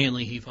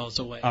 immediately he falls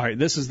away. All right,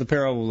 this is the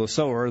parable of the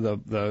sower,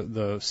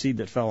 the seed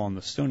that fell on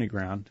the stony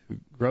ground, who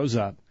grows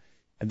up,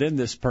 and then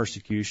this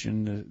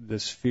persecution,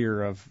 this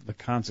fear of the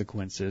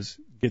consequences,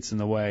 gets in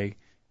the way,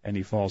 and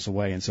he falls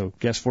away. And so,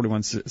 guest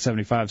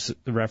 4175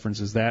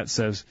 references that,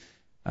 says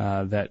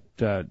that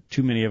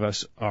too many of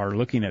us are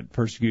looking at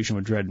persecution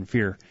with dread and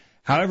fear.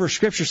 However,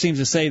 Scripture seems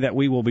to say that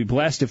we will be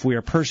blessed if we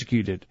are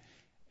persecuted.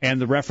 And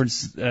the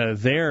reference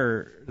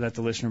there that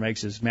the listener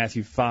makes is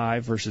Matthew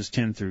 5, verses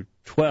 10 through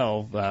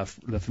 12,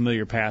 the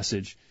familiar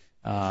passage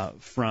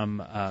from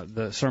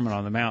the Sermon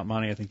on the Mount.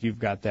 Monty, I think you've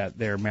got that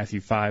there,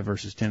 Matthew 5,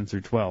 verses 10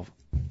 through 12.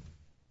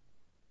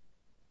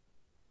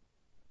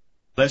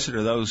 Blessed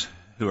are those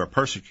who are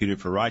persecuted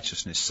for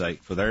righteousness'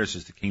 sake, for theirs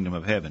is the kingdom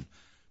of heaven.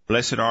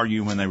 Blessed are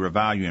you when they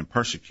revile you and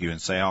persecute you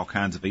and say all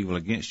kinds of evil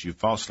against you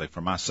falsely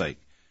for my sake.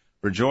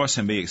 Rejoice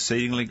and be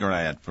exceedingly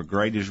glad, for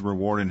great is your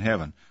reward in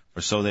heaven. For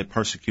so they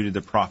persecuted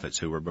the prophets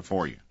who were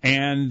before you.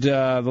 And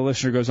the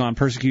listener goes on,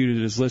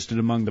 persecuted is listed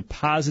among the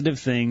positive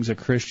things a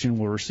Christian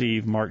will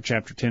receive. Mark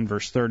chapter 10,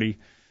 verse 30.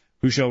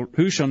 Who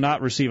shall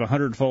not receive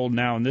 100-fold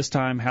now in this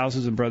time,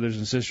 houses and brothers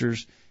and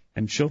sisters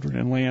and children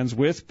and lands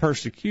with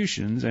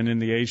persecutions, and in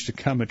the age to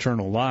come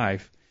eternal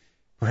life.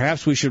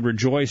 Perhaps we should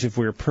rejoice if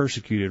we are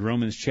persecuted.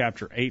 Romans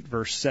chapter 8,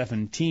 verse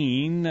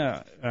 17.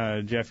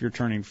 Jeff, you're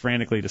turning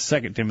frantically to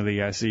 2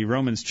 Timothy, I see.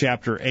 Romans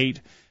chapter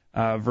 8,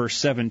 verse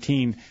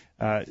 17.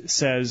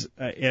 Says,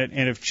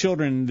 and if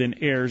children, then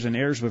heirs, and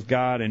heirs with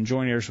God, and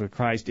joint heirs with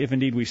Christ, if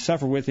indeed we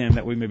suffer with him,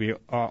 that we may be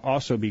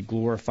also be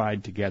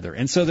glorified together.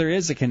 And so there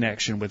is a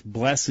connection with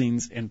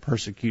blessings and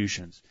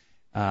persecutions.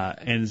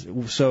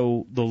 And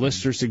so the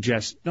listener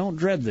suggests, don't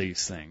dread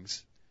these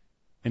things.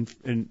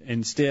 And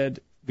instead,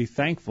 be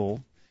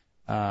thankful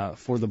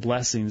for the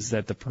blessings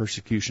that the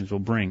persecutions will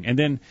bring. And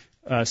then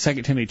 2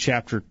 Timothy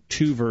chapter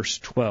 2, verse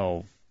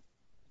 12.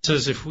 It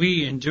says, if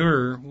we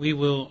endure, we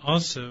will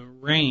also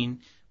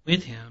reign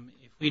with him.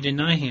 If we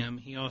deny him,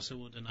 he also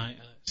will deny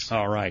us.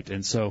 All right.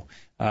 And so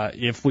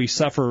if we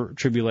suffer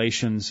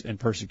tribulations and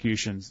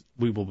persecutions,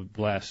 we will be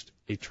blessed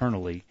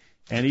eternally,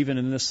 and even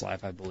in this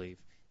life, I believe,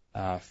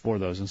 for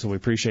those. And so we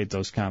appreciate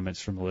those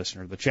comments from the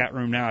listener. The chat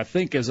room now, I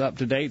think, is up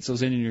to date, so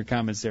send in your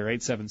comments there.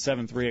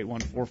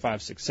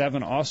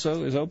 877-381-4567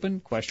 also is open.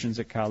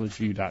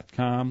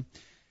 Questions@collegeview.com.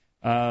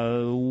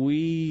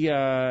 We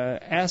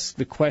asked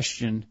the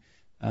question...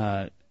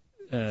 and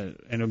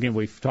again,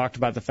 we've talked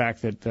about the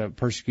fact that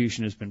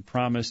persecution has been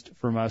promised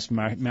from us,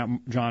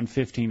 John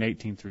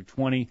 15:18 through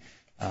 20,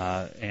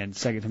 and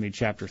 2 Timothy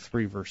chapter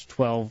 3, verse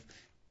 12,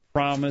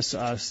 promise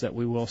us that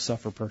we will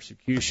suffer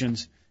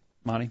persecutions.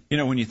 Monty? You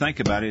know, when you think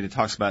about it, it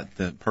talks about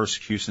the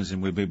persecutions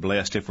and we'll be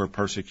blessed if we're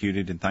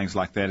persecuted and things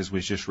like that, as we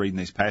was just reading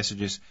these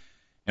passages.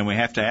 And we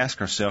have to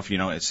ask ourselves, you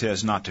know, it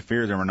says not to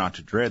fear them or not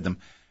to dread them.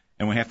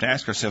 And we have to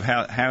ask ourselves,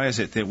 how is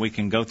it that we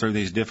can go through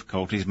these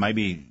difficulties,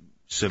 maybe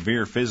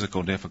severe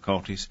physical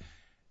difficulties,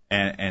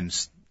 and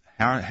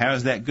how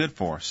is that good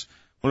for us?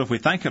 Well, if we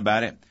think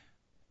about it,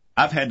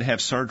 I've had to have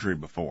surgery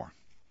before.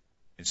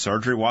 And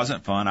surgery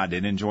wasn't fun. I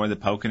didn't enjoy the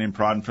poking and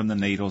prodding from the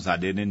needles. I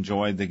didn't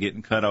enjoy the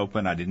getting cut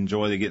open. I didn't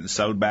enjoy the getting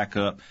sewed back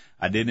up.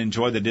 I didn't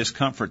enjoy the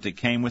discomfort that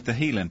came with the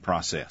healing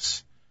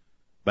process.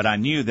 But I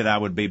knew that I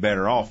would be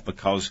better off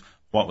because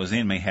what was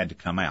in me had to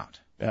come out.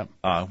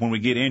 Yep. When we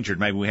get injured,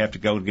 maybe we have to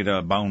go get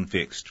a bone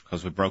fixed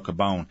because we broke a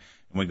bone,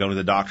 and we go to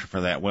the doctor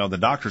for that. Well, the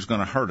doctor's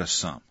going to hurt us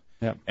some.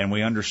 Yep. And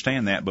we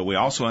understand that, but we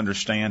also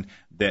understand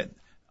that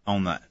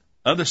on the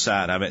other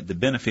side of it, the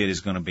benefit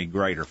is going to be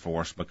greater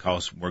for us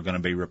because we're going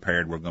to be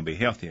repaired, we're going to be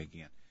healthy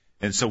again.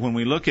 And so when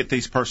we look at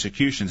these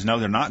persecutions, no,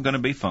 they're not going to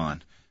be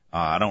fun.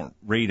 I don't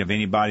read of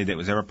anybody that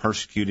was ever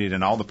persecuted,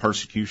 and all the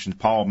persecutions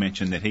Paul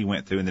mentioned that he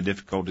went through and the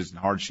difficulties and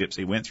hardships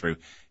he went through.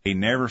 He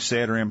never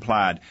said or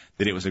implied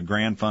that it was a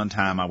grand fun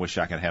time. I wish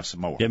I could have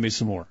some more. Give me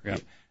some more. Yeah.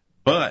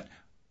 But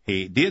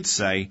he did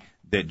say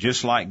that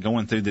just like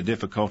going through the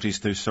difficulties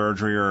through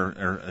surgery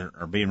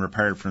or being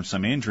repaired from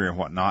some injury or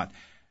whatnot,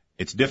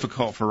 it's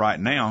difficult for right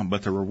now,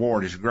 but the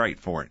reward is great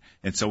for it.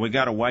 And so we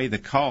got to weigh the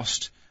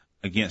cost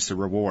against the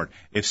reward.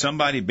 If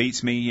somebody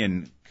beats me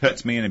and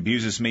cuts me and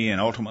abuses me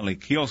and ultimately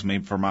kills me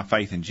for my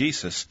faith in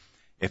Jesus,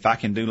 if I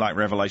can do like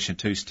Revelation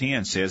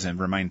 2:10 says and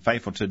remain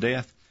faithful to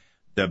death,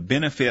 the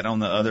benefit on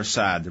the other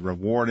side, the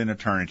reward in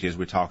eternity as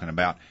we're talking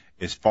about,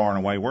 is far and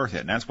away worth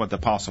it. And that's what the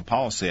Apostle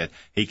Paul said.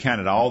 He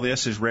counted all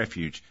this as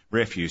refuse.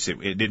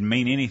 It didn't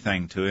mean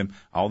anything to him,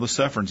 all the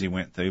sufferings he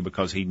went through,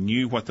 because he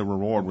knew what the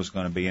reward was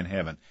going to be in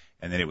heaven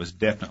and that it was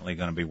definitely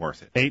going to be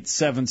worth it.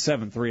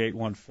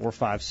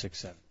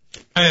 877-381-4567.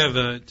 I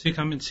have two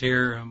comments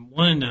here.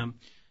 One,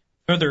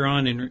 further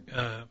on in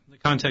the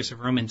context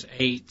of Romans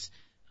 8,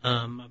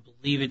 I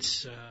believe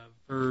it's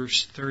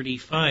verse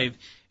 35.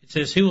 It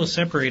says, "Who will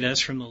separate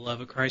us from the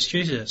love of Christ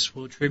Jesus?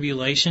 Will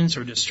tribulations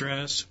or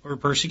distress or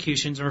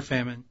persecutions or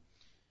famine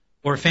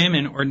or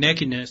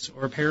nakedness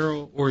or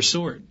peril or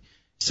sword?"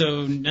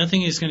 So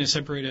nothing is going to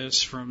separate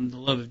us from the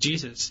love of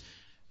Jesus.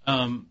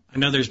 I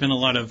know there's been a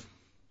lot of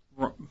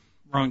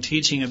wrong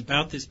teaching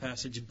about this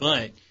passage,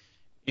 but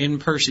in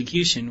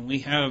persecution, we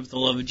have the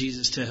love of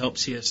Jesus to help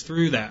see us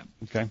through that.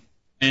 Okay.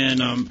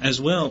 And as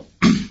well,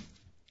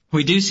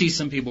 we do see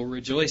some people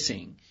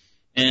rejoicing.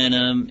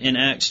 And in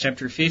Acts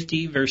chapter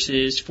 50,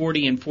 verses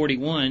 40 and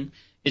 41,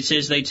 it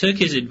says, "They took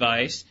his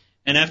advice,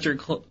 and after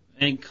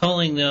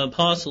calling the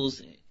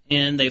apostles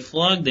in, they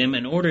flogged them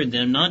and ordered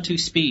them not to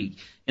speak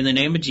in the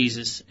name of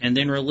Jesus, and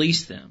then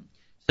released them.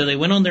 So they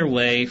went on their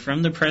way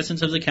from the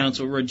presence of the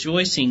council,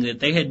 rejoicing that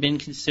they had been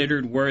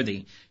considered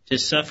worthy to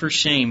suffer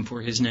shame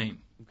for his name."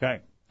 Okay.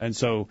 And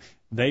so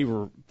they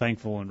were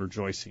thankful and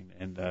rejoicing,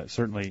 and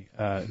certainly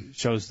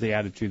shows the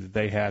attitude that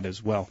they had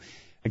as well.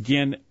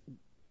 Again,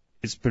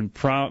 it's been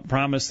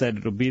promised that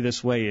it'll be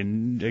this way.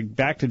 And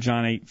back to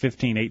John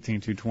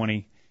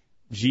 8:15-18-20,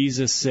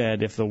 Jesus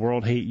said, "If the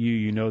world hate you,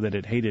 you know that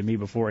it hated me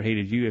before it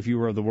hated you. If you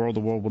were of the world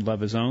would love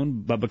his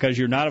own. But because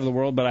you're not of the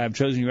world, but I have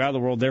chosen you out of the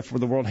world, therefore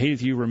the world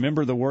hateth you.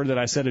 Remember the word that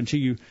I said unto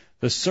you,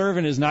 the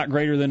servant is not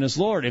greater than his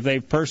Lord. If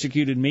they've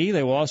persecuted me,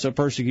 they will also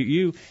persecute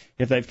you.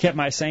 If they've kept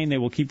my saying, they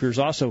will keep yours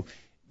also."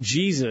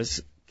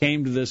 Jesus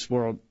came to this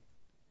world.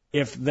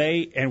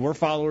 And we're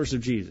followers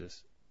of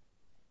Jesus,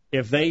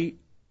 if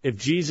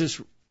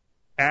Jesus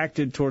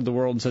acted toward the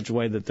world in such a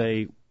way that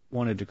they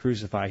wanted to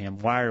crucify him,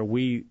 why are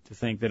we to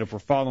think that if we're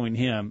following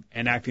him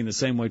and acting the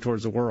same way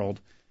towards the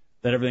world,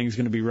 that everything's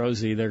going to be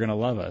rosy, they're going to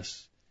love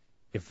us?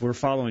 If we're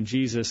following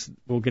Jesus,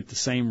 we'll get the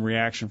same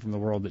reaction from the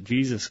world that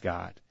Jesus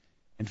got.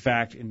 In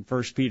fact, in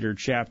 1 Peter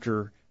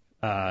chapter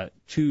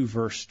 2,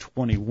 verse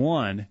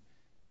 21,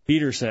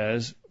 Peter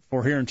says,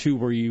 "For hereunto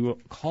were you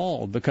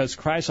called, because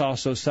Christ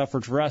also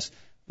suffered for us,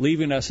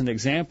 leaving us an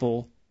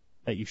example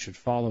that you should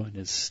follow in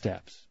his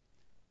steps."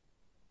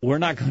 We're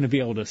not going to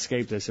be able to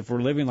escape this. If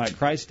we're living like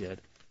Christ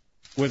did,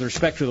 with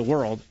respect to the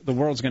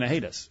world's going to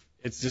hate us.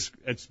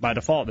 It's by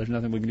default. There's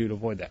nothing we can do to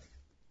avoid that.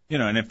 You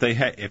know, and if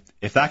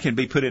I can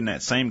be put in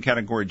that same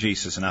category of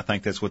Jesus, and I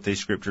think that's what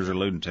these scriptures are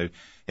alluding to,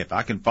 if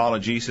I can follow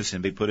Jesus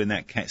and be put in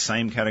that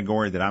same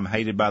category that I'm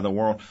hated by the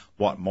world,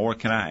 what more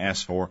can I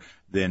ask for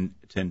than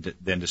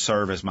to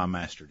serve as my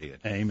master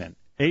did? Amen.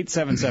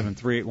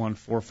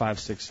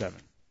 877-381-4567.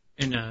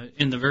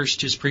 In the verse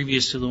just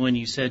previous to the one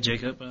you said,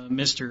 Jacob,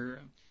 Mr.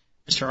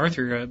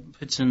 Arthur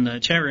puts in the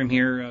chat room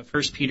here,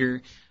 1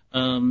 Peter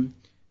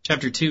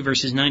chapter 2,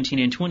 verses 19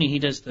 and 20. He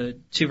does the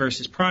two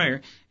verses prior,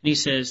 and he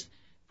says,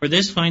 "For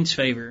this finds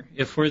favor,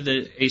 if for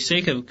a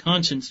sake of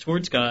conscience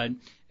towards God,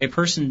 a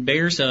person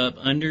bears up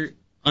under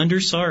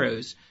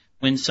sorrows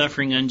when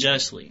suffering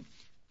unjustly.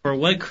 For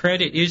what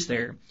credit is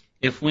there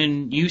if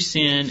when you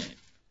sin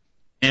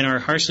and are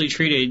harshly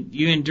treated,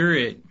 you endure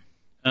it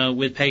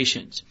with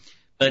patience?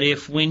 But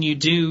if when you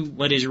do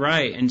what is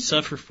right and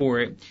suffer for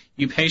it,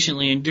 you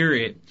patiently endure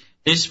it,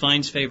 this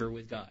finds favor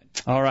with God."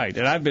 All right.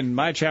 And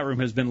my chat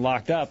room has been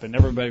locked up, and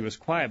everybody was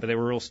quiet, but they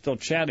were still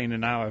chatting,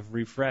 and now I've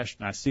refreshed,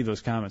 and I see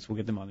those comments. We'll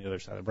get them on the other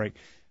side of the break.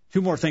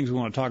 Two more things we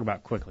want to talk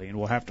about quickly, and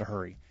we'll have to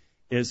hurry,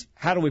 is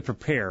how do we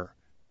prepare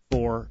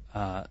for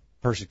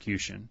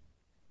persecution?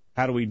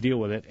 How do we deal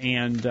with it?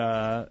 And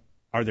are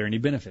there any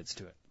benefits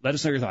to it? Let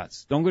us know your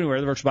thoughts. Don't go anywhere.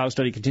 The Virtual Bible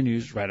Study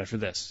continues right after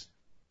this.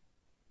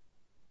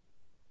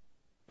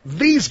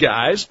 These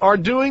guys are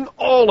doing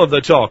all of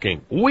the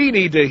talking. We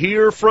need to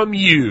hear from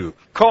you.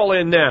 Call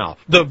in now.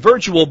 The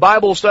Virtual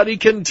Bible Study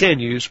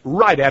continues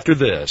right after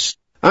this.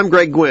 I'm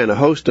Greg Gwynn, a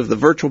host of the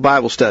Virtual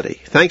Bible Study.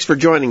 Thanks for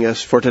joining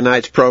us for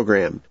tonight's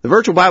program. The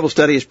Virtual Bible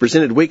Study is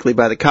presented weekly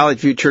by the College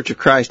View Church of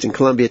Christ in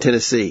Columbia,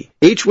 Tennessee.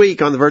 Each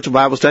week on the Virtual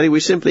Bible Study,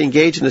 we simply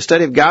engage in the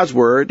study of God's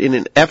Word in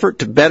an effort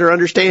to better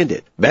understand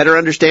it, better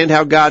understand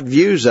how God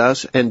views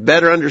us, and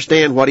better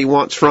understand what He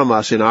wants from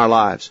us in our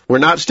lives. We're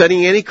not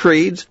studying any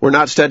creeds. We're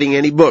not studying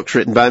any books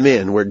written by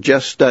men. We're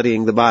just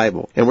studying the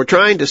Bible. And we're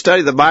trying to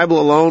study the Bible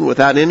alone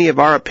without any of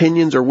our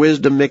opinions or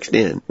wisdom mixed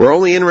in. We're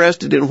only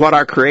interested in what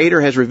our Creator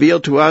has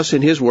revealed to us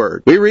in His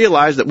Word. We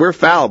realize that we're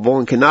fallible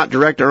and cannot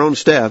direct our own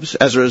steps.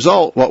 As a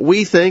result, what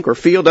we think or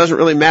feel doesn't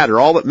really matter.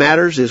 All that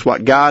matters is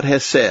what God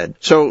has said.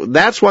 So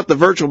that's what the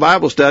Virtual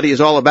Bible Study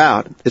is all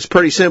about. It's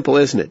pretty simple,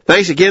 isn't it?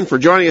 Thanks again for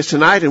joining us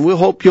tonight, and we'll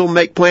hope you'll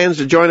make plans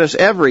to join us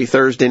every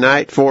Thursday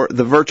night for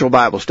the Virtual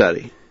Bible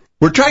Study.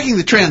 We're tracking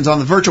the trends on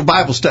the Virtual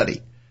Bible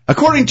Study.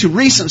 According to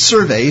recent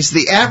surveys,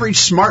 the average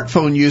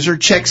smartphone user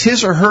checks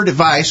his or her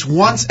device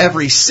once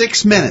every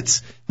 6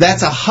 minutes.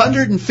 That's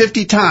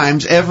 150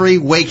 times every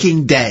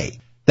waking day.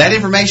 That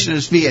information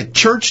is via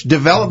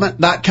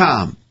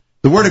churchdevelopment.com.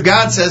 The Word of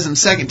God says in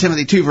 2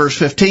 Timothy 2, verse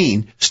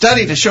 15,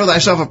 "Study to show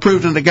thyself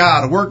approved unto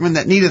God, a workman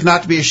that needeth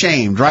not to be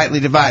ashamed, rightly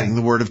dividing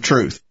the word of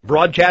truth."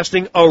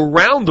 Broadcasting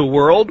around the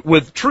world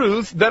with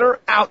truth that are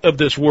out of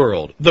this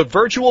world. The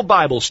Virtual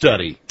Bible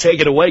Study. Take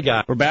it away,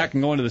 guys. We're back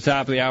and going to the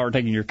top of the hour,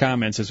 taking your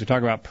comments as we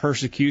talk about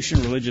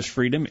persecution. Religious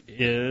freedom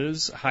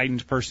is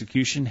heightened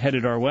persecution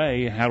headed our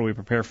way. How do we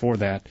prepare for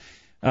that?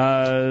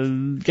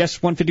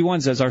 Guest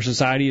 151 says our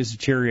society is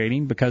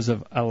deteriorating because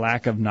of a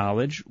lack of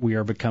knowledge. We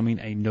are becoming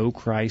a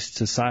no-Christ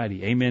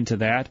society. Amen to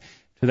that.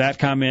 To that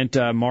comment,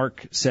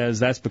 Mark says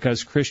that's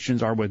because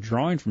Christians are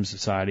withdrawing from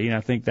society, and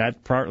I think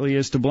that partly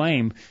is to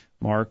blame,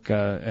 Mark,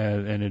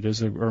 and it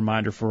is a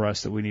reminder for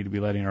us that we need to be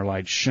letting our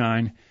light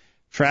shine.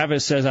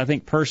 Travis says, I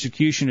think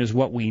persecution is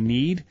what we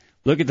need.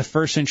 Look at the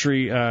first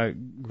century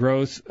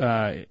growth.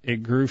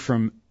 It grew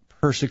from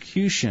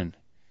persecution.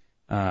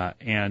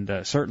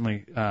 And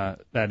certainly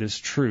that is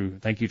true.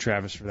 Thank you,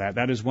 Travis, for that.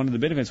 That is one of the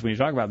benefits when you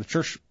talk about the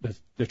church.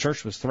 The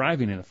church was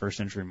thriving in the first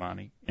century,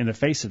 Monty, in the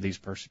face of these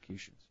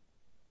persecutions.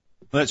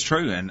 Well, that's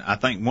true, and I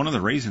think one of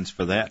the reasons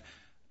for that,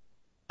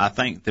 I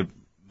think that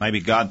maybe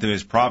God, through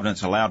His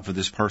providence, allowed for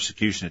this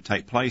persecution to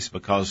take place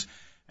because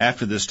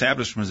after the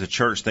establishment of the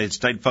church, they had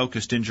stayed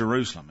focused in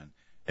Jerusalem.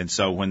 And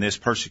so when this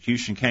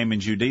persecution came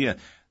in Judea,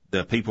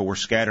 the people were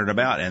scattered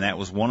about, and that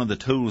was one of the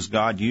tools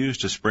God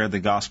used to spread the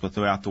gospel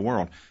throughout the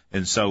world.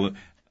 And so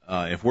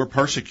if we're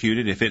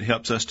persecuted, if it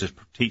helps us to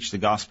teach the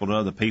gospel to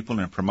other people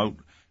and promote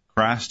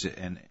Christ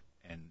and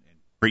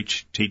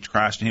teach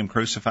Christ and Him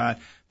crucified,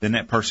 then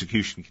that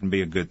persecution can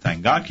be a good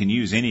thing. God can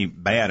use any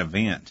bad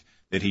event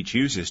that He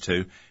chooses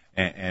to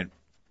and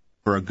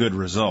for a good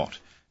result.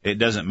 It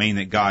doesn't mean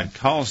that God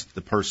caused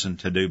the person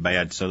to do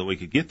bad so that we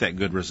could get that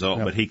good result,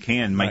 but He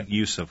can make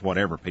use of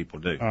whatever people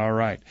do. All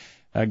right.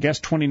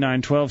 Guest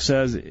 2912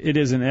 says, it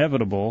is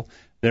inevitable.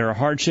 There are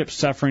hardships,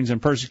 sufferings,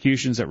 and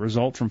persecutions that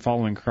result from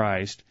following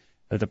Christ,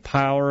 that the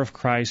power of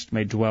Christ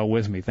may dwell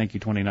with me. Thank you,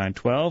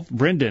 2912.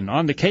 Brendan,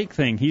 on the cake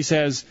thing, he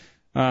says,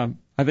 I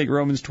think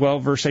Romans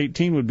 12, verse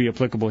 18 would be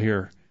applicable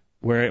here.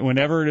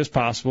 Whenever it is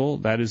possible,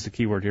 that is the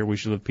key word here, we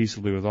should live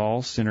peaceably with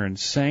all, sinner and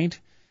saint.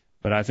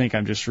 But I think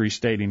I'm just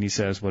restating, he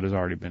says, what has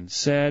already been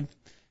said.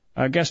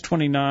 Guest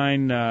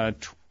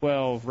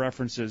 2912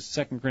 references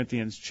 2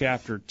 Corinthians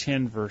chapter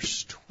 10,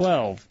 verse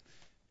 12.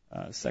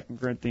 2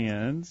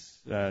 Corinthians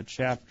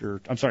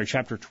chapter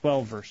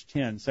 12, verse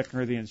 10. 2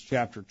 Corinthians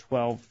chapter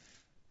 12,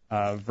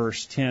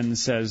 verse 10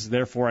 says,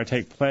 Therefore I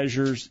take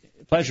pleasure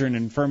in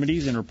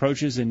infirmities and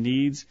reproaches and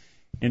needs,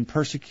 in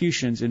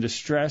persecutions, in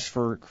distress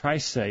for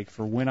Christ's sake,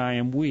 for when I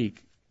am weak,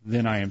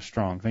 then I am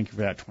strong. Thank you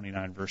for that,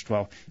 29, verse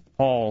 12.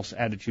 Paul's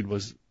attitude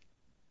was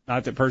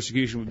not that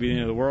persecution would be the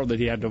end of the world, that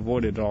he had to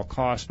avoid it at all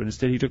costs, but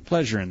instead he took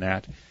pleasure in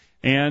that.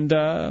 And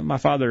my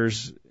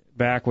father's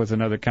back with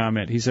another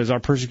comment. He says, our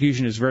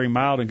persecution is very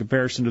mild in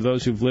comparison to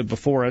those who've lived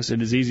before us.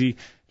 It is easy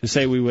to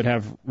say we would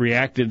have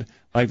reacted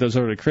like those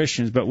early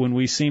Christians, but when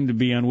we seem to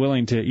be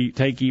unwilling to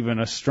take even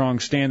a strong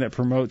stand that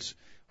promotes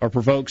or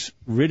provokes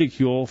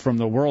ridicule from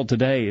the world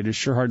today, it is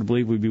sure hard to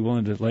believe we'd be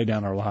willing to lay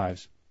down our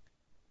lives.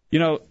 You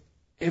know,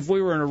 if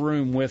we were in a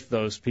room with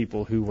those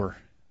people who were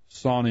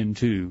sawn in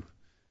two,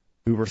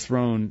 who were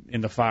thrown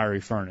in the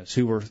fiery furnace,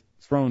 who were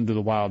thrown to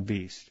the wild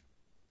beast,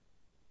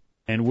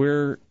 and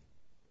we're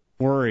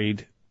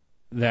worried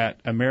that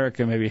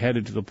America may be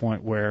headed to the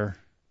point where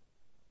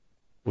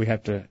we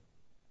have to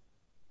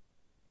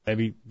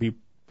maybe be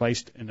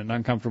placed in an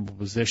uncomfortable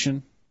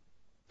position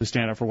to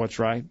stand up for what's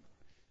right.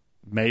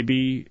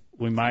 Maybe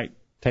we might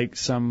take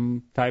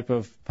some type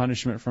of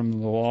punishment from the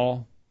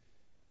law.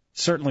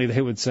 Certainly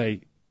they would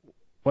say,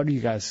 what are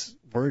you guys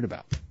worried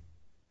about?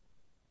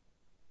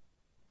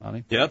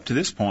 Monty? Yeah, up to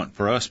this point,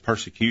 for us,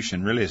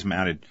 persecution really has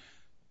amounted,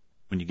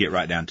 when you get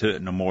right down to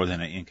it, no more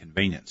than an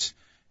inconvenience.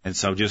 And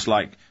so just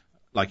like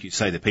you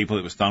say, the people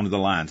that was thrown to the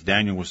lions,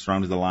 Daniel was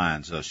thrown to the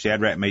lions,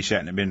 Shadrach, Meshach,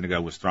 and Abednego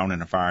was thrown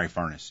in a fiery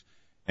furnace,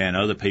 and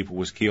other people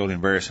was killed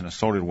in various and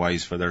assorted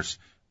ways for their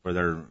for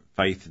their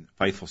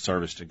faithful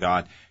service to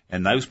God.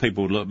 And those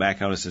people would look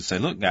back at us and say,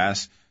 look,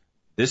 guys,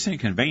 this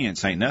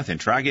inconvenience ain't nothing.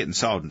 Try getting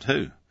salt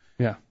too.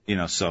 Yeah.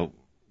 So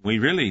we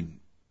really,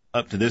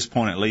 up to this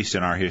point, at least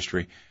in our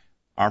history,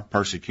 our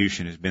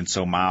persecution has been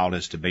so mild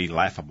as to be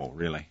laughable,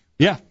 really.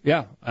 Yeah.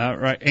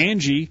 Right.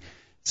 Angie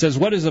says,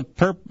 what is the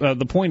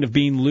point of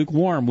being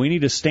lukewarm? We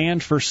need to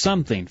stand for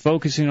something.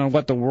 Focusing on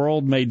what the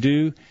world may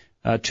do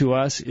to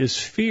us is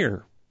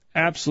fear.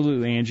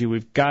 Absolutely, Angie.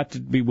 We've got to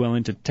be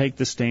willing to take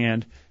the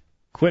stand,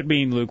 quit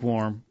being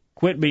lukewarm,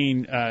 quit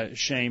being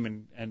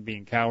shame and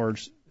being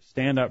cowards,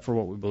 stand up for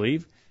what we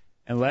believe,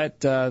 and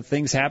let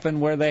things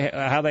happen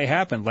how they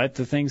happen. Let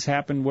the things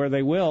happen where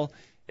they will.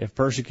 If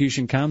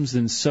persecution comes,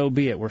 then so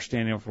be it. We're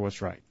standing up for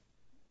what's right.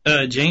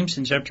 James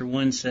in chapter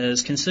 1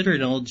 says, consider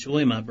it all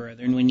joy, my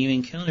brethren, when you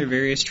encounter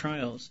various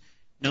trials,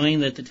 knowing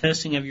that the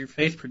testing of your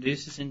faith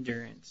produces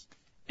endurance.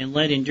 And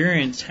let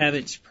endurance have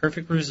its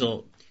perfect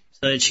result,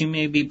 so that you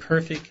may be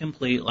perfect,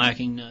 complete,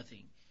 lacking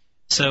nothing.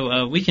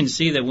 So we can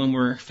see that when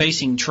we're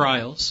facing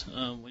trials,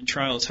 when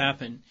trials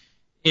happen,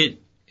 it's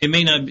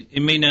not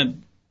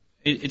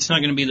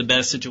going to be the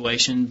best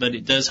situation, but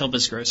it does help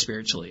us grow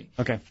spiritually.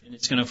 Okay. And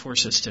it's going to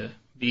force us to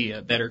be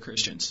better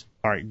Christians.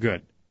 All right,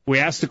 good. We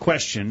asked the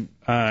question,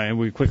 and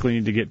we quickly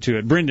need to get to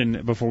it.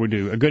 Brendan, before we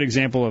do, a good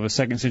example of a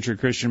second-century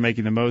Christian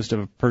making the most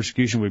of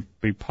persecution would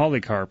be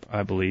Polycarp,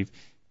 I believe.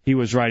 He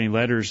was writing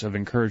letters of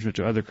encouragement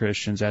to other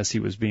Christians as he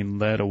was being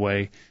led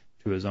away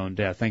to his own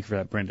death. Thank you for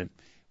that, Brendan.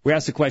 We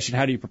asked the question,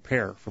 how do you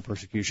prepare for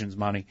persecutions,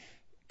 Monty?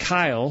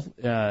 Kyle,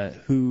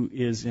 who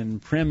is in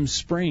Prim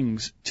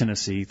Springs,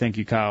 Tennessee. Thank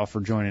you, Kyle,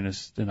 for joining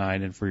us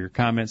tonight and for your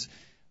comments.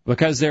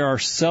 Because there are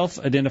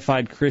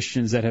self-identified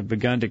Christians that have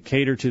begun to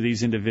cater to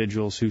these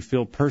individuals who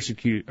feel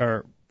persecuted,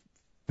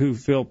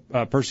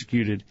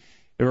 it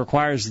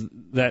requires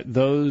that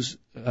those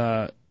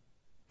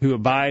who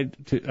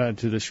abide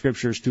to the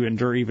Scriptures to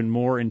endure even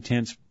more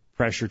intense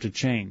pressure to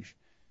change.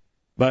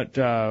 But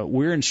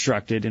we're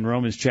instructed in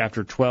Romans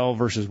chapter 12,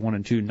 verses 1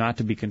 and 2, not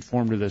to be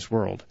conformed to this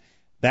world.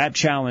 That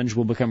challenge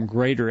will become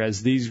greater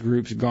as these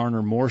groups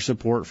garner more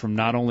support from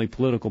not only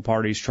political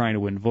parties trying to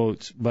win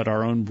votes, but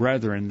our own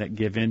brethren that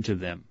give in to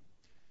them.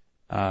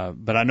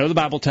 But I know the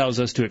Bible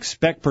tells us to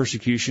expect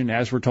persecution,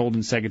 as we're told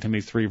in 2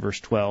 Timothy 3, verse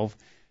 12.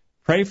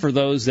 Pray for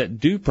those that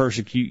do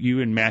persecute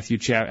you,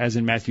 as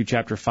in Matthew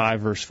chapter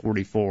 5, verse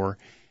 44.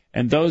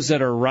 And those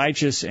that are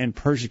righteous and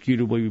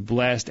persecuted will be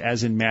blessed,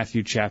 as in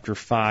Matthew chapter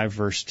 5,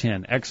 verse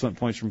 10. Excellent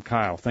points from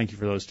Kyle. Thank you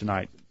for those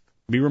tonight.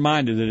 Be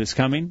reminded that it's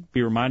coming.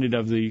 Be reminded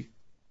of the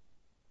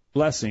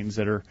blessings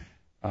that are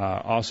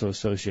also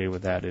associated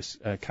with that is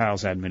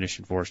Kyle's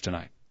admonition for us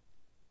tonight.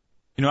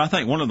 I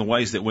think one of the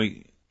ways that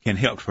we can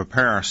help to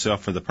prepare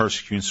ourselves for the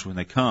persecutions when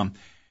they come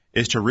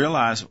is to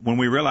realize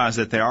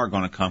that they are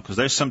going to come, because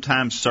there's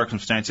sometimes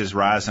circumstances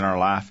rise in our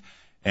life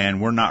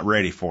and we're not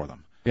ready for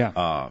them.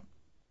 Yeah.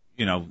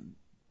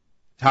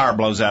 Tire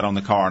blows out on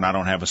the car and I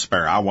don't have a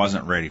spare. I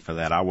wasn't ready for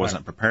that. I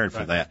wasn't prepared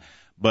for that.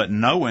 But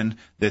knowing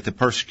that the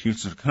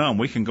persecutions come,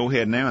 we can go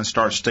ahead now and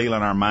start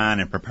steeling our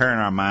mind and preparing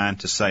our mind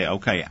to say,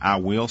 okay, I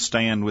will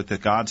stand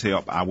with God's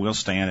help. I will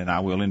stand and I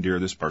will endure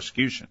this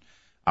persecution.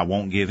 I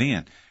won't give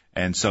in.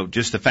 And so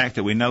just the fact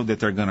that we know that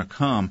they're going to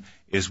come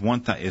is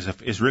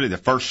is really the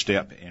first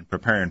step in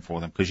preparing for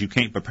them, because you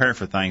can't prepare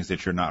for things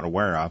that you're not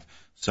aware of.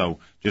 So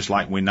just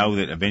like we know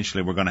that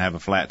eventually we're going to have a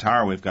flat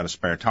tire, we've got a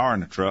spare tire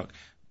in the truck.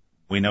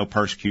 We know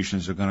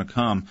persecutions are going to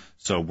come,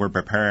 so we're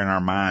preparing our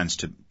minds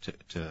to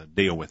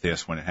deal with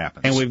this when it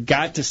happens. And we've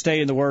got to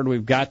stay in the Word.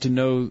 We've got to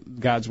know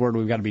God's Word.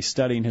 We've got to be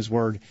studying His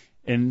Word.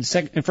 In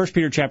 1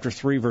 Peter chapter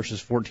 3,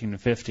 verses 14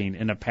 and 15,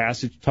 in a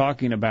passage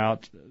talking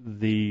about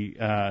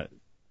the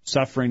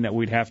suffering that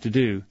we'd have to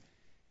do,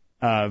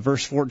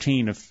 verse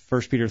 14 of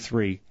 1 Peter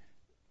 3,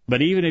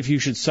 but even if you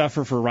should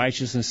suffer for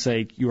righteousness'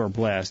 sake, you are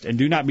blessed. And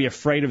do not be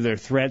afraid of their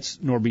threats,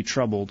 nor be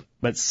troubled,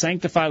 but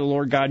sanctify the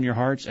Lord God in your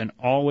hearts, and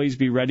always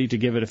be ready to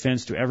give a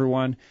defense to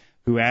everyone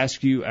who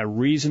asks you a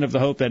reason of the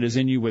hope that is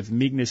in you with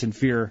meekness and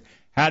fear.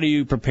 How do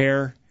you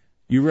prepare?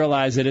 You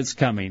realize that it's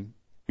coming.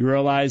 You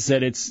realize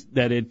that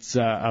it's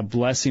a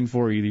blessing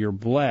for you. You're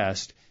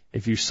blessed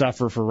if you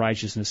suffer for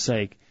righteousness'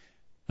 sake.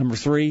 Number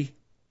 3,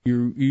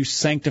 you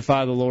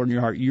sanctify the Lord in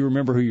your heart. You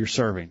remember who you're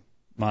serving.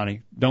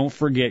 Monty, don't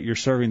forget you're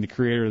serving the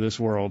Creator of this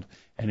world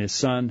and His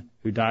Son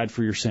who died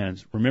for your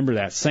sins. Remember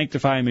that.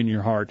 Sanctify Him in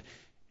your heart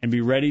and be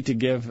ready to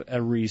give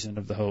a reason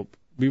of the hope.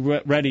 Be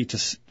ready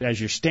to, as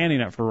you're standing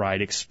up for right,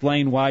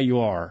 explain why you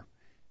are.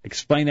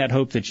 Explain that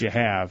hope that you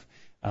have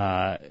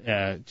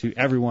to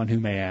everyone who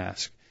may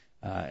ask.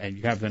 And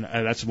you have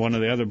that's one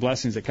of the other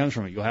blessings that comes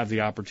from it. You'll have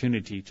the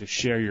opportunity to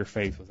share your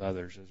faith with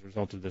others as a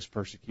result of this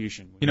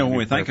persecution. When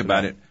we think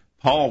about it,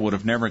 Paul would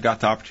have never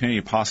got the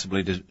opportunity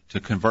possibly to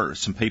convert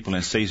some people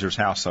in Caesar's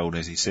household,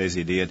 as he says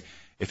he did,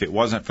 if it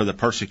wasn't for the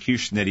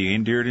persecution that he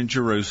endured in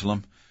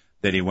Jerusalem,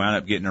 that he wound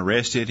up getting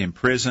arrested,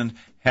 imprisoned,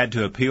 had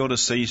to appeal to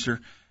Caesar.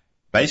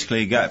 Basically,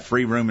 he got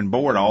free room and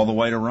board all the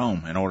way to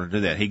Rome in order to do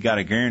that. He got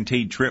a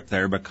guaranteed trip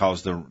there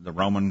because the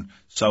Roman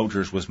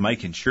soldiers was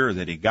making sure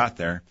that he got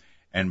there.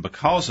 And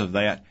because of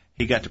that,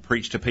 he got to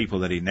preach to people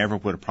that he never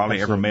would have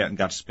probably ever met and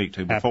got to speak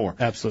to before.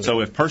 Absolutely.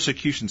 So if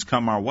persecutions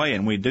come our way,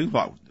 and we do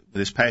what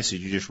this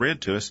passage you just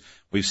read to us,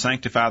 we've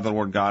sanctified the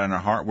Lord God in our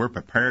heart. We're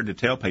prepared to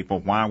tell people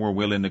why we're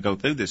willing to go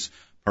through this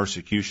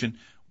persecution.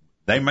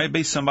 They may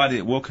be somebody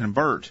that will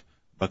convert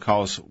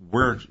because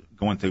we're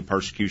going through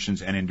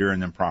persecutions and enduring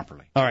them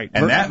properly. All right.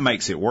 And that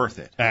makes it worth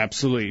it.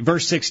 Absolutely.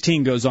 Verse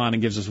 16 goes on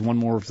and gives us one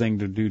more thing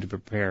to do to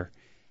prepare.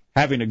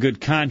 Having a good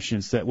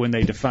conscience, that when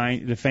they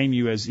defame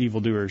you as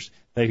evildoers,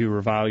 they who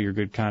revile your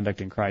good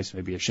conduct in Christ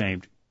may be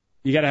ashamed.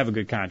 You got to have a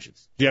good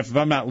conscience. Jeff, if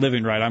I'm not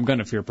living right, I'm going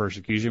to fear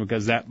persecution,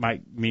 because that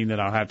might mean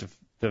that I'll have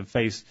to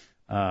face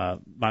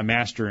my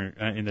master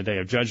in the day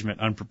of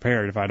judgment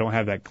unprepared if I don't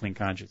have that clean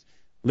conscience.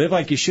 Live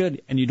like you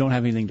should, and you don't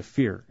have anything to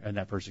fear in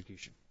that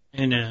persecution.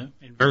 And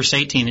in verse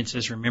 18 it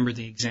says, remember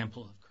the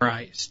example of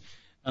Christ.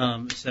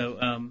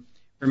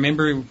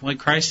 Remember what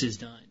Christ has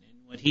done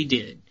and what he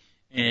did.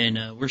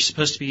 And we're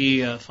supposed to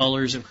be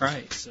followers of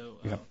Christ. So,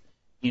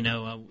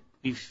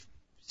 we've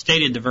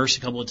stated the verse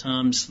a couple of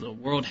times, the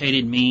world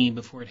hated me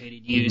before it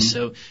hated you. Mm-hmm.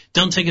 So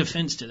don't take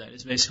offense to that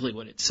is basically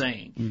what it's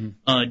saying.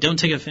 Mm-hmm. Don't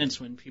take offense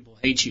when people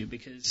hate you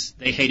because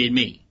they hated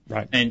me.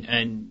 Right.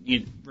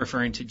 And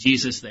referring to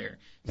Jesus there.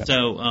 Yep.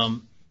 So,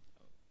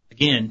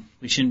 again,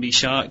 we shouldn't be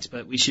shocked,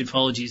 but we should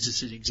follow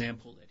Jesus'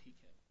 example that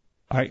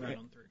he kept right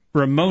on through.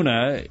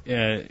 Ramona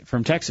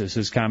from Texas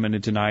has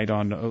commented tonight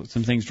on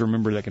some things to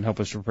remember that can help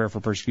us prepare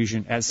for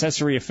persecution. At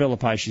Caesarea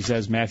Philippi, she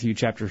says, Matthew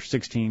chapter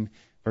 16,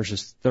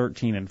 verses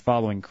 13 and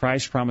following,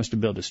 Christ promised to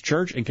build his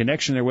church. In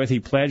connection therewith, he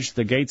pledged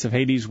the gates of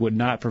Hades would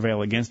not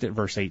prevail against it.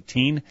 Verse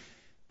 18,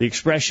 the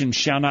expression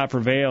shall not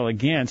prevail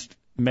against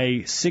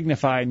may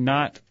signify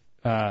not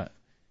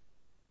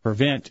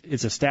prevent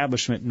its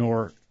establishment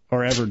nor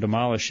or ever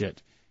demolish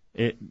it.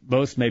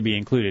 Both may be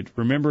included.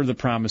 Remember the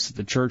promise that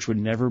the church would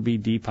never be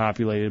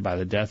depopulated by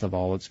the death of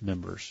all its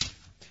members.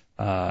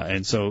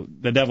 And so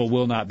the devil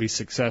will not be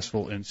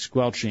successful in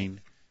squelching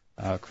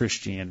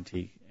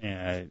Christianity.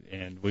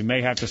 And we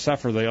may have to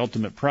suffer the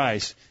ultimate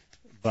price,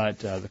 but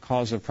the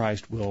cause of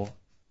Christ will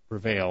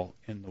prevail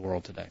in the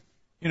world today.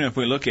 If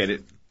we look at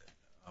it,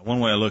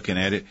 one way of looking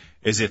at it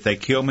is if they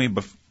kill me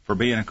for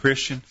being a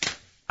Christian,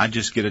 I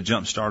just get a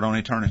jump start on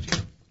eternity.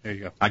 There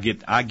you go.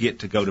 I get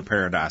to go to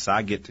paradise.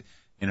 I get to,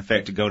 in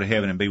effect, to go to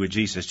heaven and be with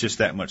Jesus just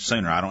that much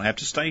sooner. I don't have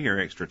to stay here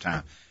extra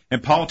time.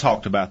 And Paul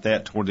talked about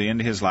that toward the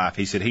end of his life.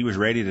 He said he was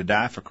ready to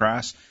die for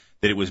Christ,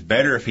 that it was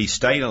better if he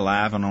stayed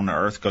alive and on the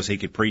earth because he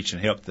could preach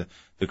and help the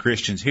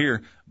Christians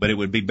here, but it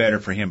would be better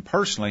for him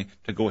personally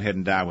to go ahead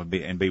and die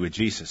and be with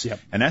Jesus. Yep.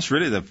 And that's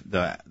really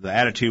the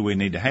attitude we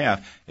need to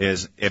have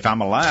is if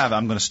I'm alive,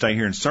 I'm going to stay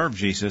here and serve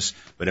Jesus,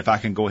 but if I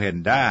can go ahead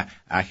and die,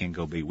 I can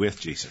go be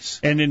with Jesus.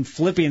 And in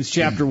Philippians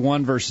chapter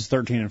 1, verses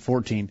 13 and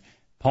 14,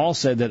 Paul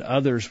said that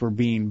others were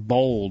being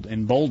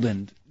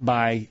emboldened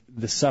by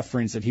the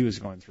sufferings that he was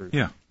going through.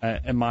 Yeah.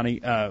 And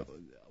Monty,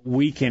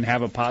 we can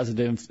have a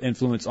positive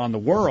influence on the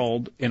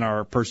world in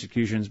our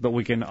persecutions, but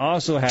we can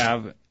also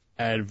have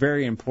a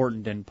very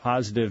important and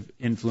positive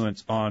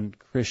influence on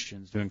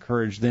Christians to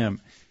encourage them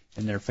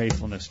in their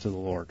faithfulness to the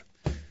Lord.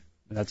 And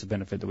that's a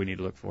benefit that we need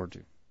to look forward to.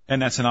 And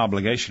that's an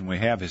obligation we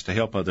have, is to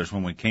help others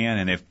when we can.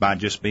 And if by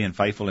just being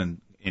faithful and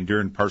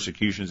enduring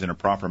persecutions in a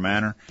proper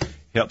manner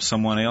help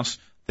someone else,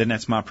 then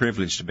that's my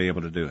privilege to be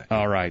able to do it.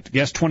 All right.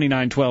 Guest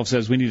 2912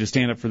 says we need to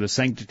stand up for the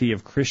sanctity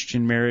of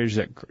Christian marriage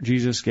that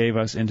Jesus gave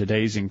us in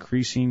today's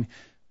increasing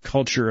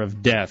culture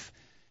of death.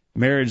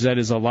 Marriage that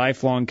is a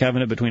lifelong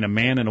covenant between a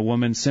man and a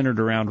woman centered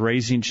around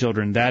raising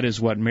children. That is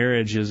what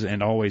marriage is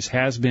and always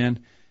has been.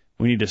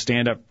 We need to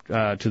stand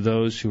up to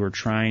those who are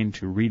trying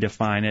to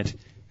redefine it.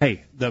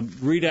 Hey, the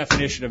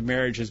redefinition of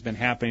marriage has been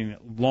happening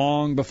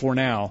long before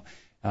now.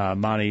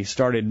 Monty,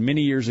 started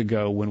many years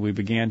ago when we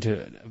began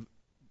to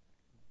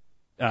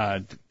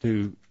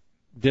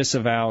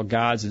disavow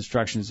God's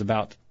instructions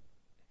about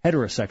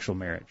heterosexual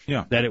marriage.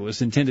 Yeah. That it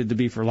was intended to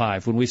be for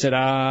life. When we said,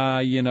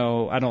 I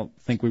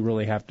don't think we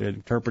really have to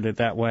interpret it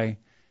that way.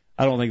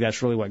 I don't think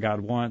that's really what God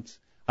wants.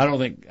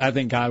 I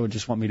think God would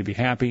just want me to be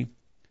happy.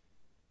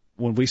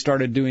 When we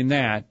started doing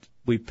that,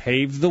 we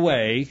paved the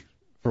way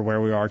for where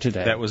we are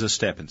today. That was a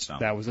stepping stone.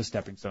 That was a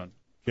stepping stone.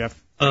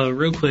 Jeff?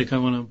 Real quick, I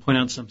want to point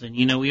out something.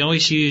 We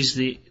always use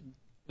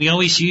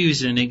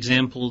an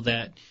example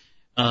that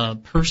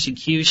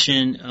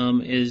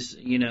persecution is,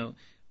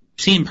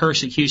 seeing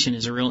persecution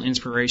is a real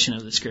inspiration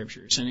of the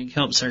Scriptures, and it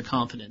helps our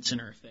confidence in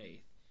our faith.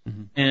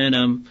 Mm-hmm.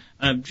 And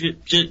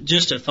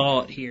just a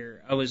thought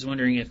here. I was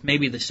wondering if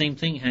maybe the same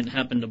thing had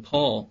happened to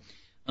Paul.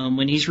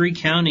 When he's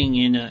recounting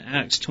in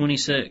Acts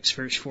 26,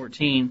 verse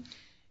 14,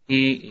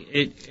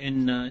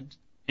 in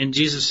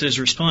Jesus'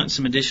 response,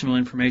 some additional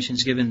information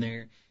is given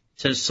there. It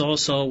says, Saul,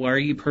 Saul, why are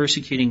you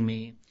persecuting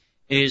me?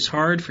 It is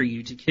hard for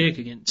you to kick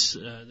against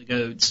the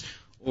goats,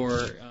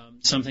 or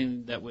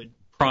something that would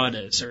prod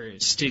us or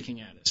is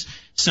sticking at us.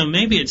 So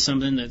maybe it's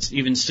something that's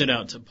even stood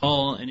out to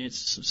Paul, and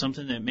it's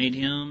something that made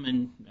him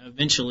and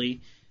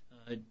eventually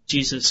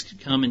Jesus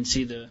come and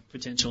see the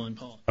potential in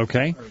Paul.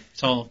 Okay. Or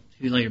Saul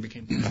who later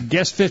became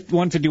Guest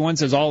 151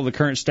 says, all of the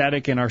current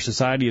static in our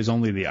society is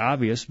only the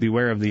obvious.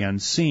 Beware of the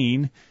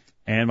unseen.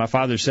 And my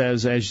father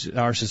says, as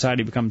our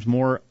society becomes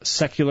more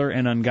secular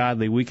and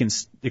ungodly, we can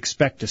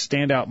expect to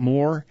stand out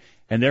more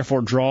and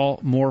therefore draw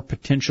more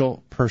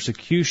potential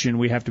persecution.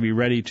 We have to be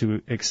ready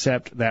to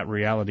accept that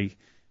reality.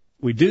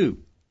 We do.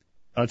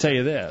 I'll tell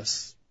you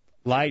this.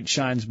 Light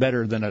shines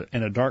better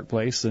in a dark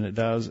place than it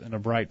does in a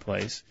bright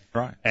place.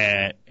 Right.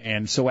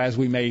 And so as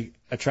we may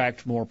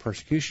attract more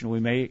persecution, we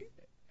may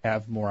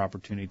have more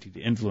opportunity to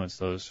influence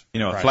those.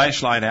 A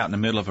flashlight out in the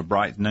middle of a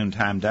bright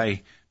noontime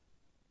day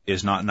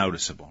is not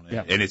noticeable,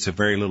 Yep. and it's a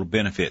very little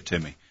benefit to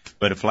me.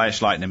 But a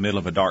flashlight in the middle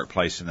of a dark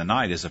place in the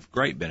night is of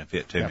great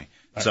benefit to me.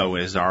 So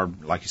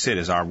like you said,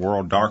 as our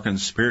world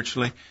darkens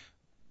spiritually,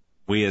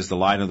 we as the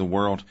light of the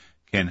world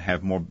can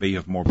be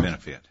of more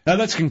benefit. Now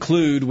let's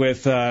conclude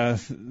with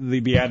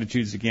the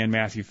Beatitudes again,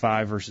 Matthew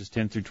 5, verses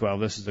 10 through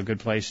 12. This is a good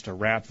place to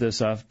wrap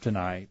this up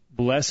tonight.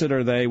 Blessed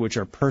are they which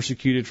are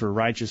persecuted for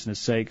righteousness'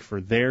 sake, for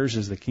theirs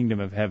is the kingdom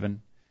of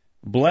heaven.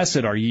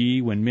 Blessed are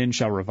ye when men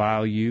shall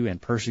revile you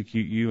and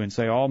persecute you and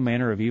say all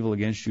manner of evil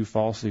against you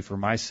falsely for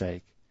my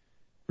sake.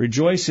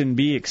 Rejoice and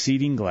be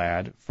exceeding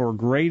glad, for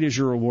great is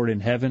your reward in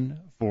heaven,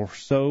 for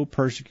so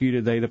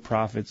persecuted they the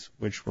prophets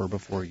which were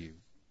before you.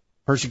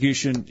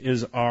 Persecution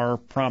is our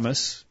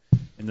promise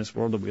in this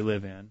world that we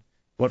live in.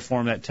 What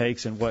form that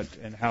takes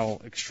and how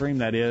extreme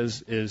that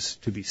is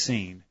to be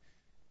seen.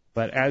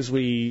 But as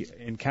we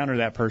encounter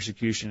that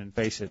persecution and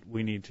face it,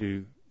 we need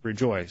to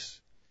rejoice.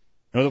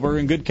 Know that we're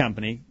in good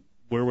company.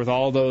 We're with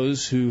all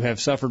those who have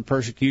suffered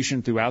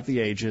persecution throughout the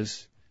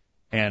ages,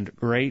 and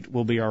great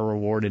will be our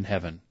reward in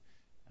heaven.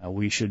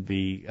 We should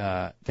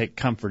take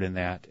comfort in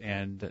that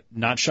and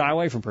not shy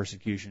away from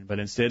persecution, but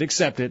instead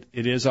accept it.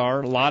 It is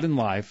our lot in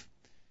life,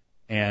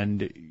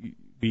 and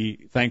be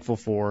thankful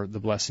for the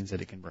blessings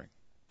that it can bring.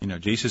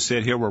 Jesus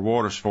said he'll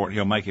reward us for it.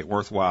 He'll make it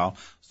worthwhile.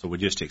 So we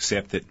just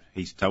accept that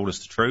he's told us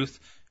the truth,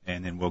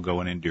 and then we'll go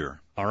and endure.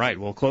 All right,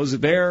 we'll close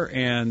it there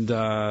and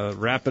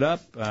wrap it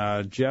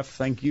up. Jeff,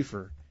 thank you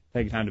for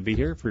taking time to be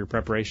here, for your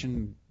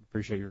preparation.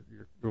 Appreciate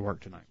your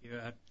work tonight.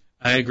 Yeah,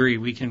 I agree.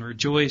 We can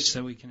rejoice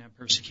that we can have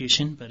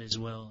persecution, but as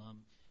well,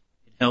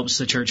 it helps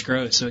the church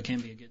grow, so it can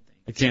be a good thing.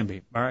 It can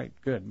be. All right,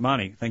 good.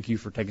 Monty, thank you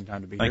for taking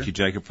time to be here. Thank you,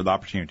 Jacob, for the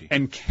opportunity.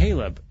 And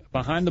Caleb,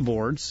 behind the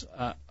boards,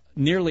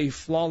 nearly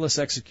flawless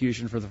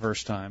execution for the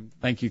first time.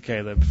 Thank you,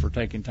 Caleb, for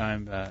taking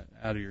time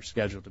out of your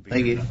schedule to be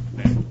here.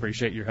 Thank you.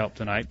 Appreciate your help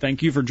tonight.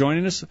 Thank you for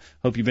joining us.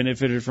 Hope you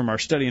benefited from our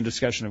study and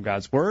discussion of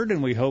God's Word,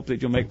 and we hope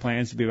that you'll make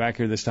plans to be back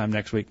here this time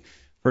next week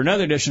for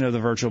another edition of the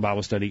Virtual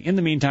Bible Study. In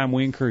the meantime,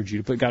 we encourage you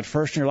to put God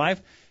first in your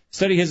life,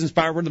 study His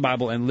inspired Word, the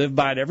Bible, and live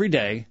by it every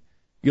day.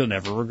 You'll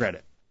never regret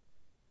it.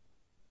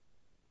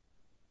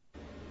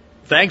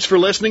 Thanks for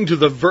listening to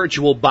the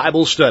Virtual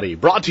Bible Study,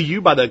 brought to you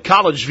by the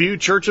College View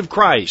Church of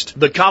Christ.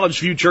 The College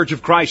View Church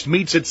of Christ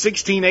meets at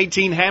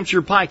 1618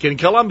 Hampshire Pike in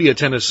Columbia,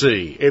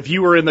 Tennessee. If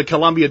you are in the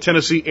Columbia,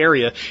 Tennessee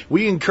area,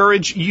 we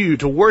encourage you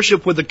to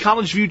worship with the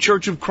College View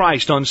Church of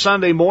Christ on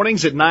Sunday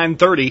mornings at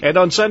 9:30 and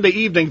on Sunday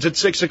evenings at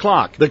 6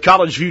 o'clock. The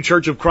College View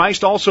Church of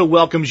Christ also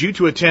welcomes you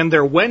to attend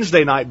their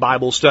Wednesday night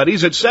Bible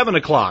studies at 7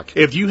 o'clock.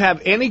 If you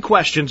have any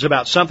questions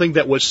about something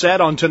that was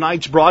said on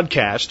tonight's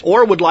broadcast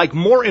or would like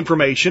more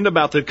information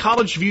about the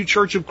College View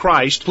Church of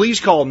Christ,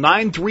 please call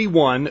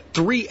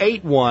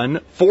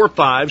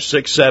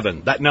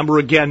 931-381-4567. That number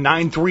again,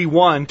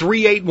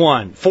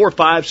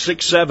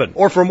 931-381-4567.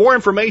 Or for more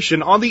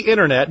information on the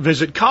internet,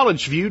 visit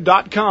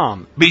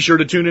collegeview.com. Be sure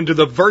to tune into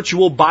the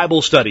Virtual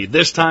Bible Study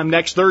this time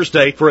next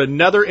Thursday for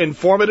another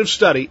informative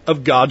study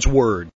of God's Word.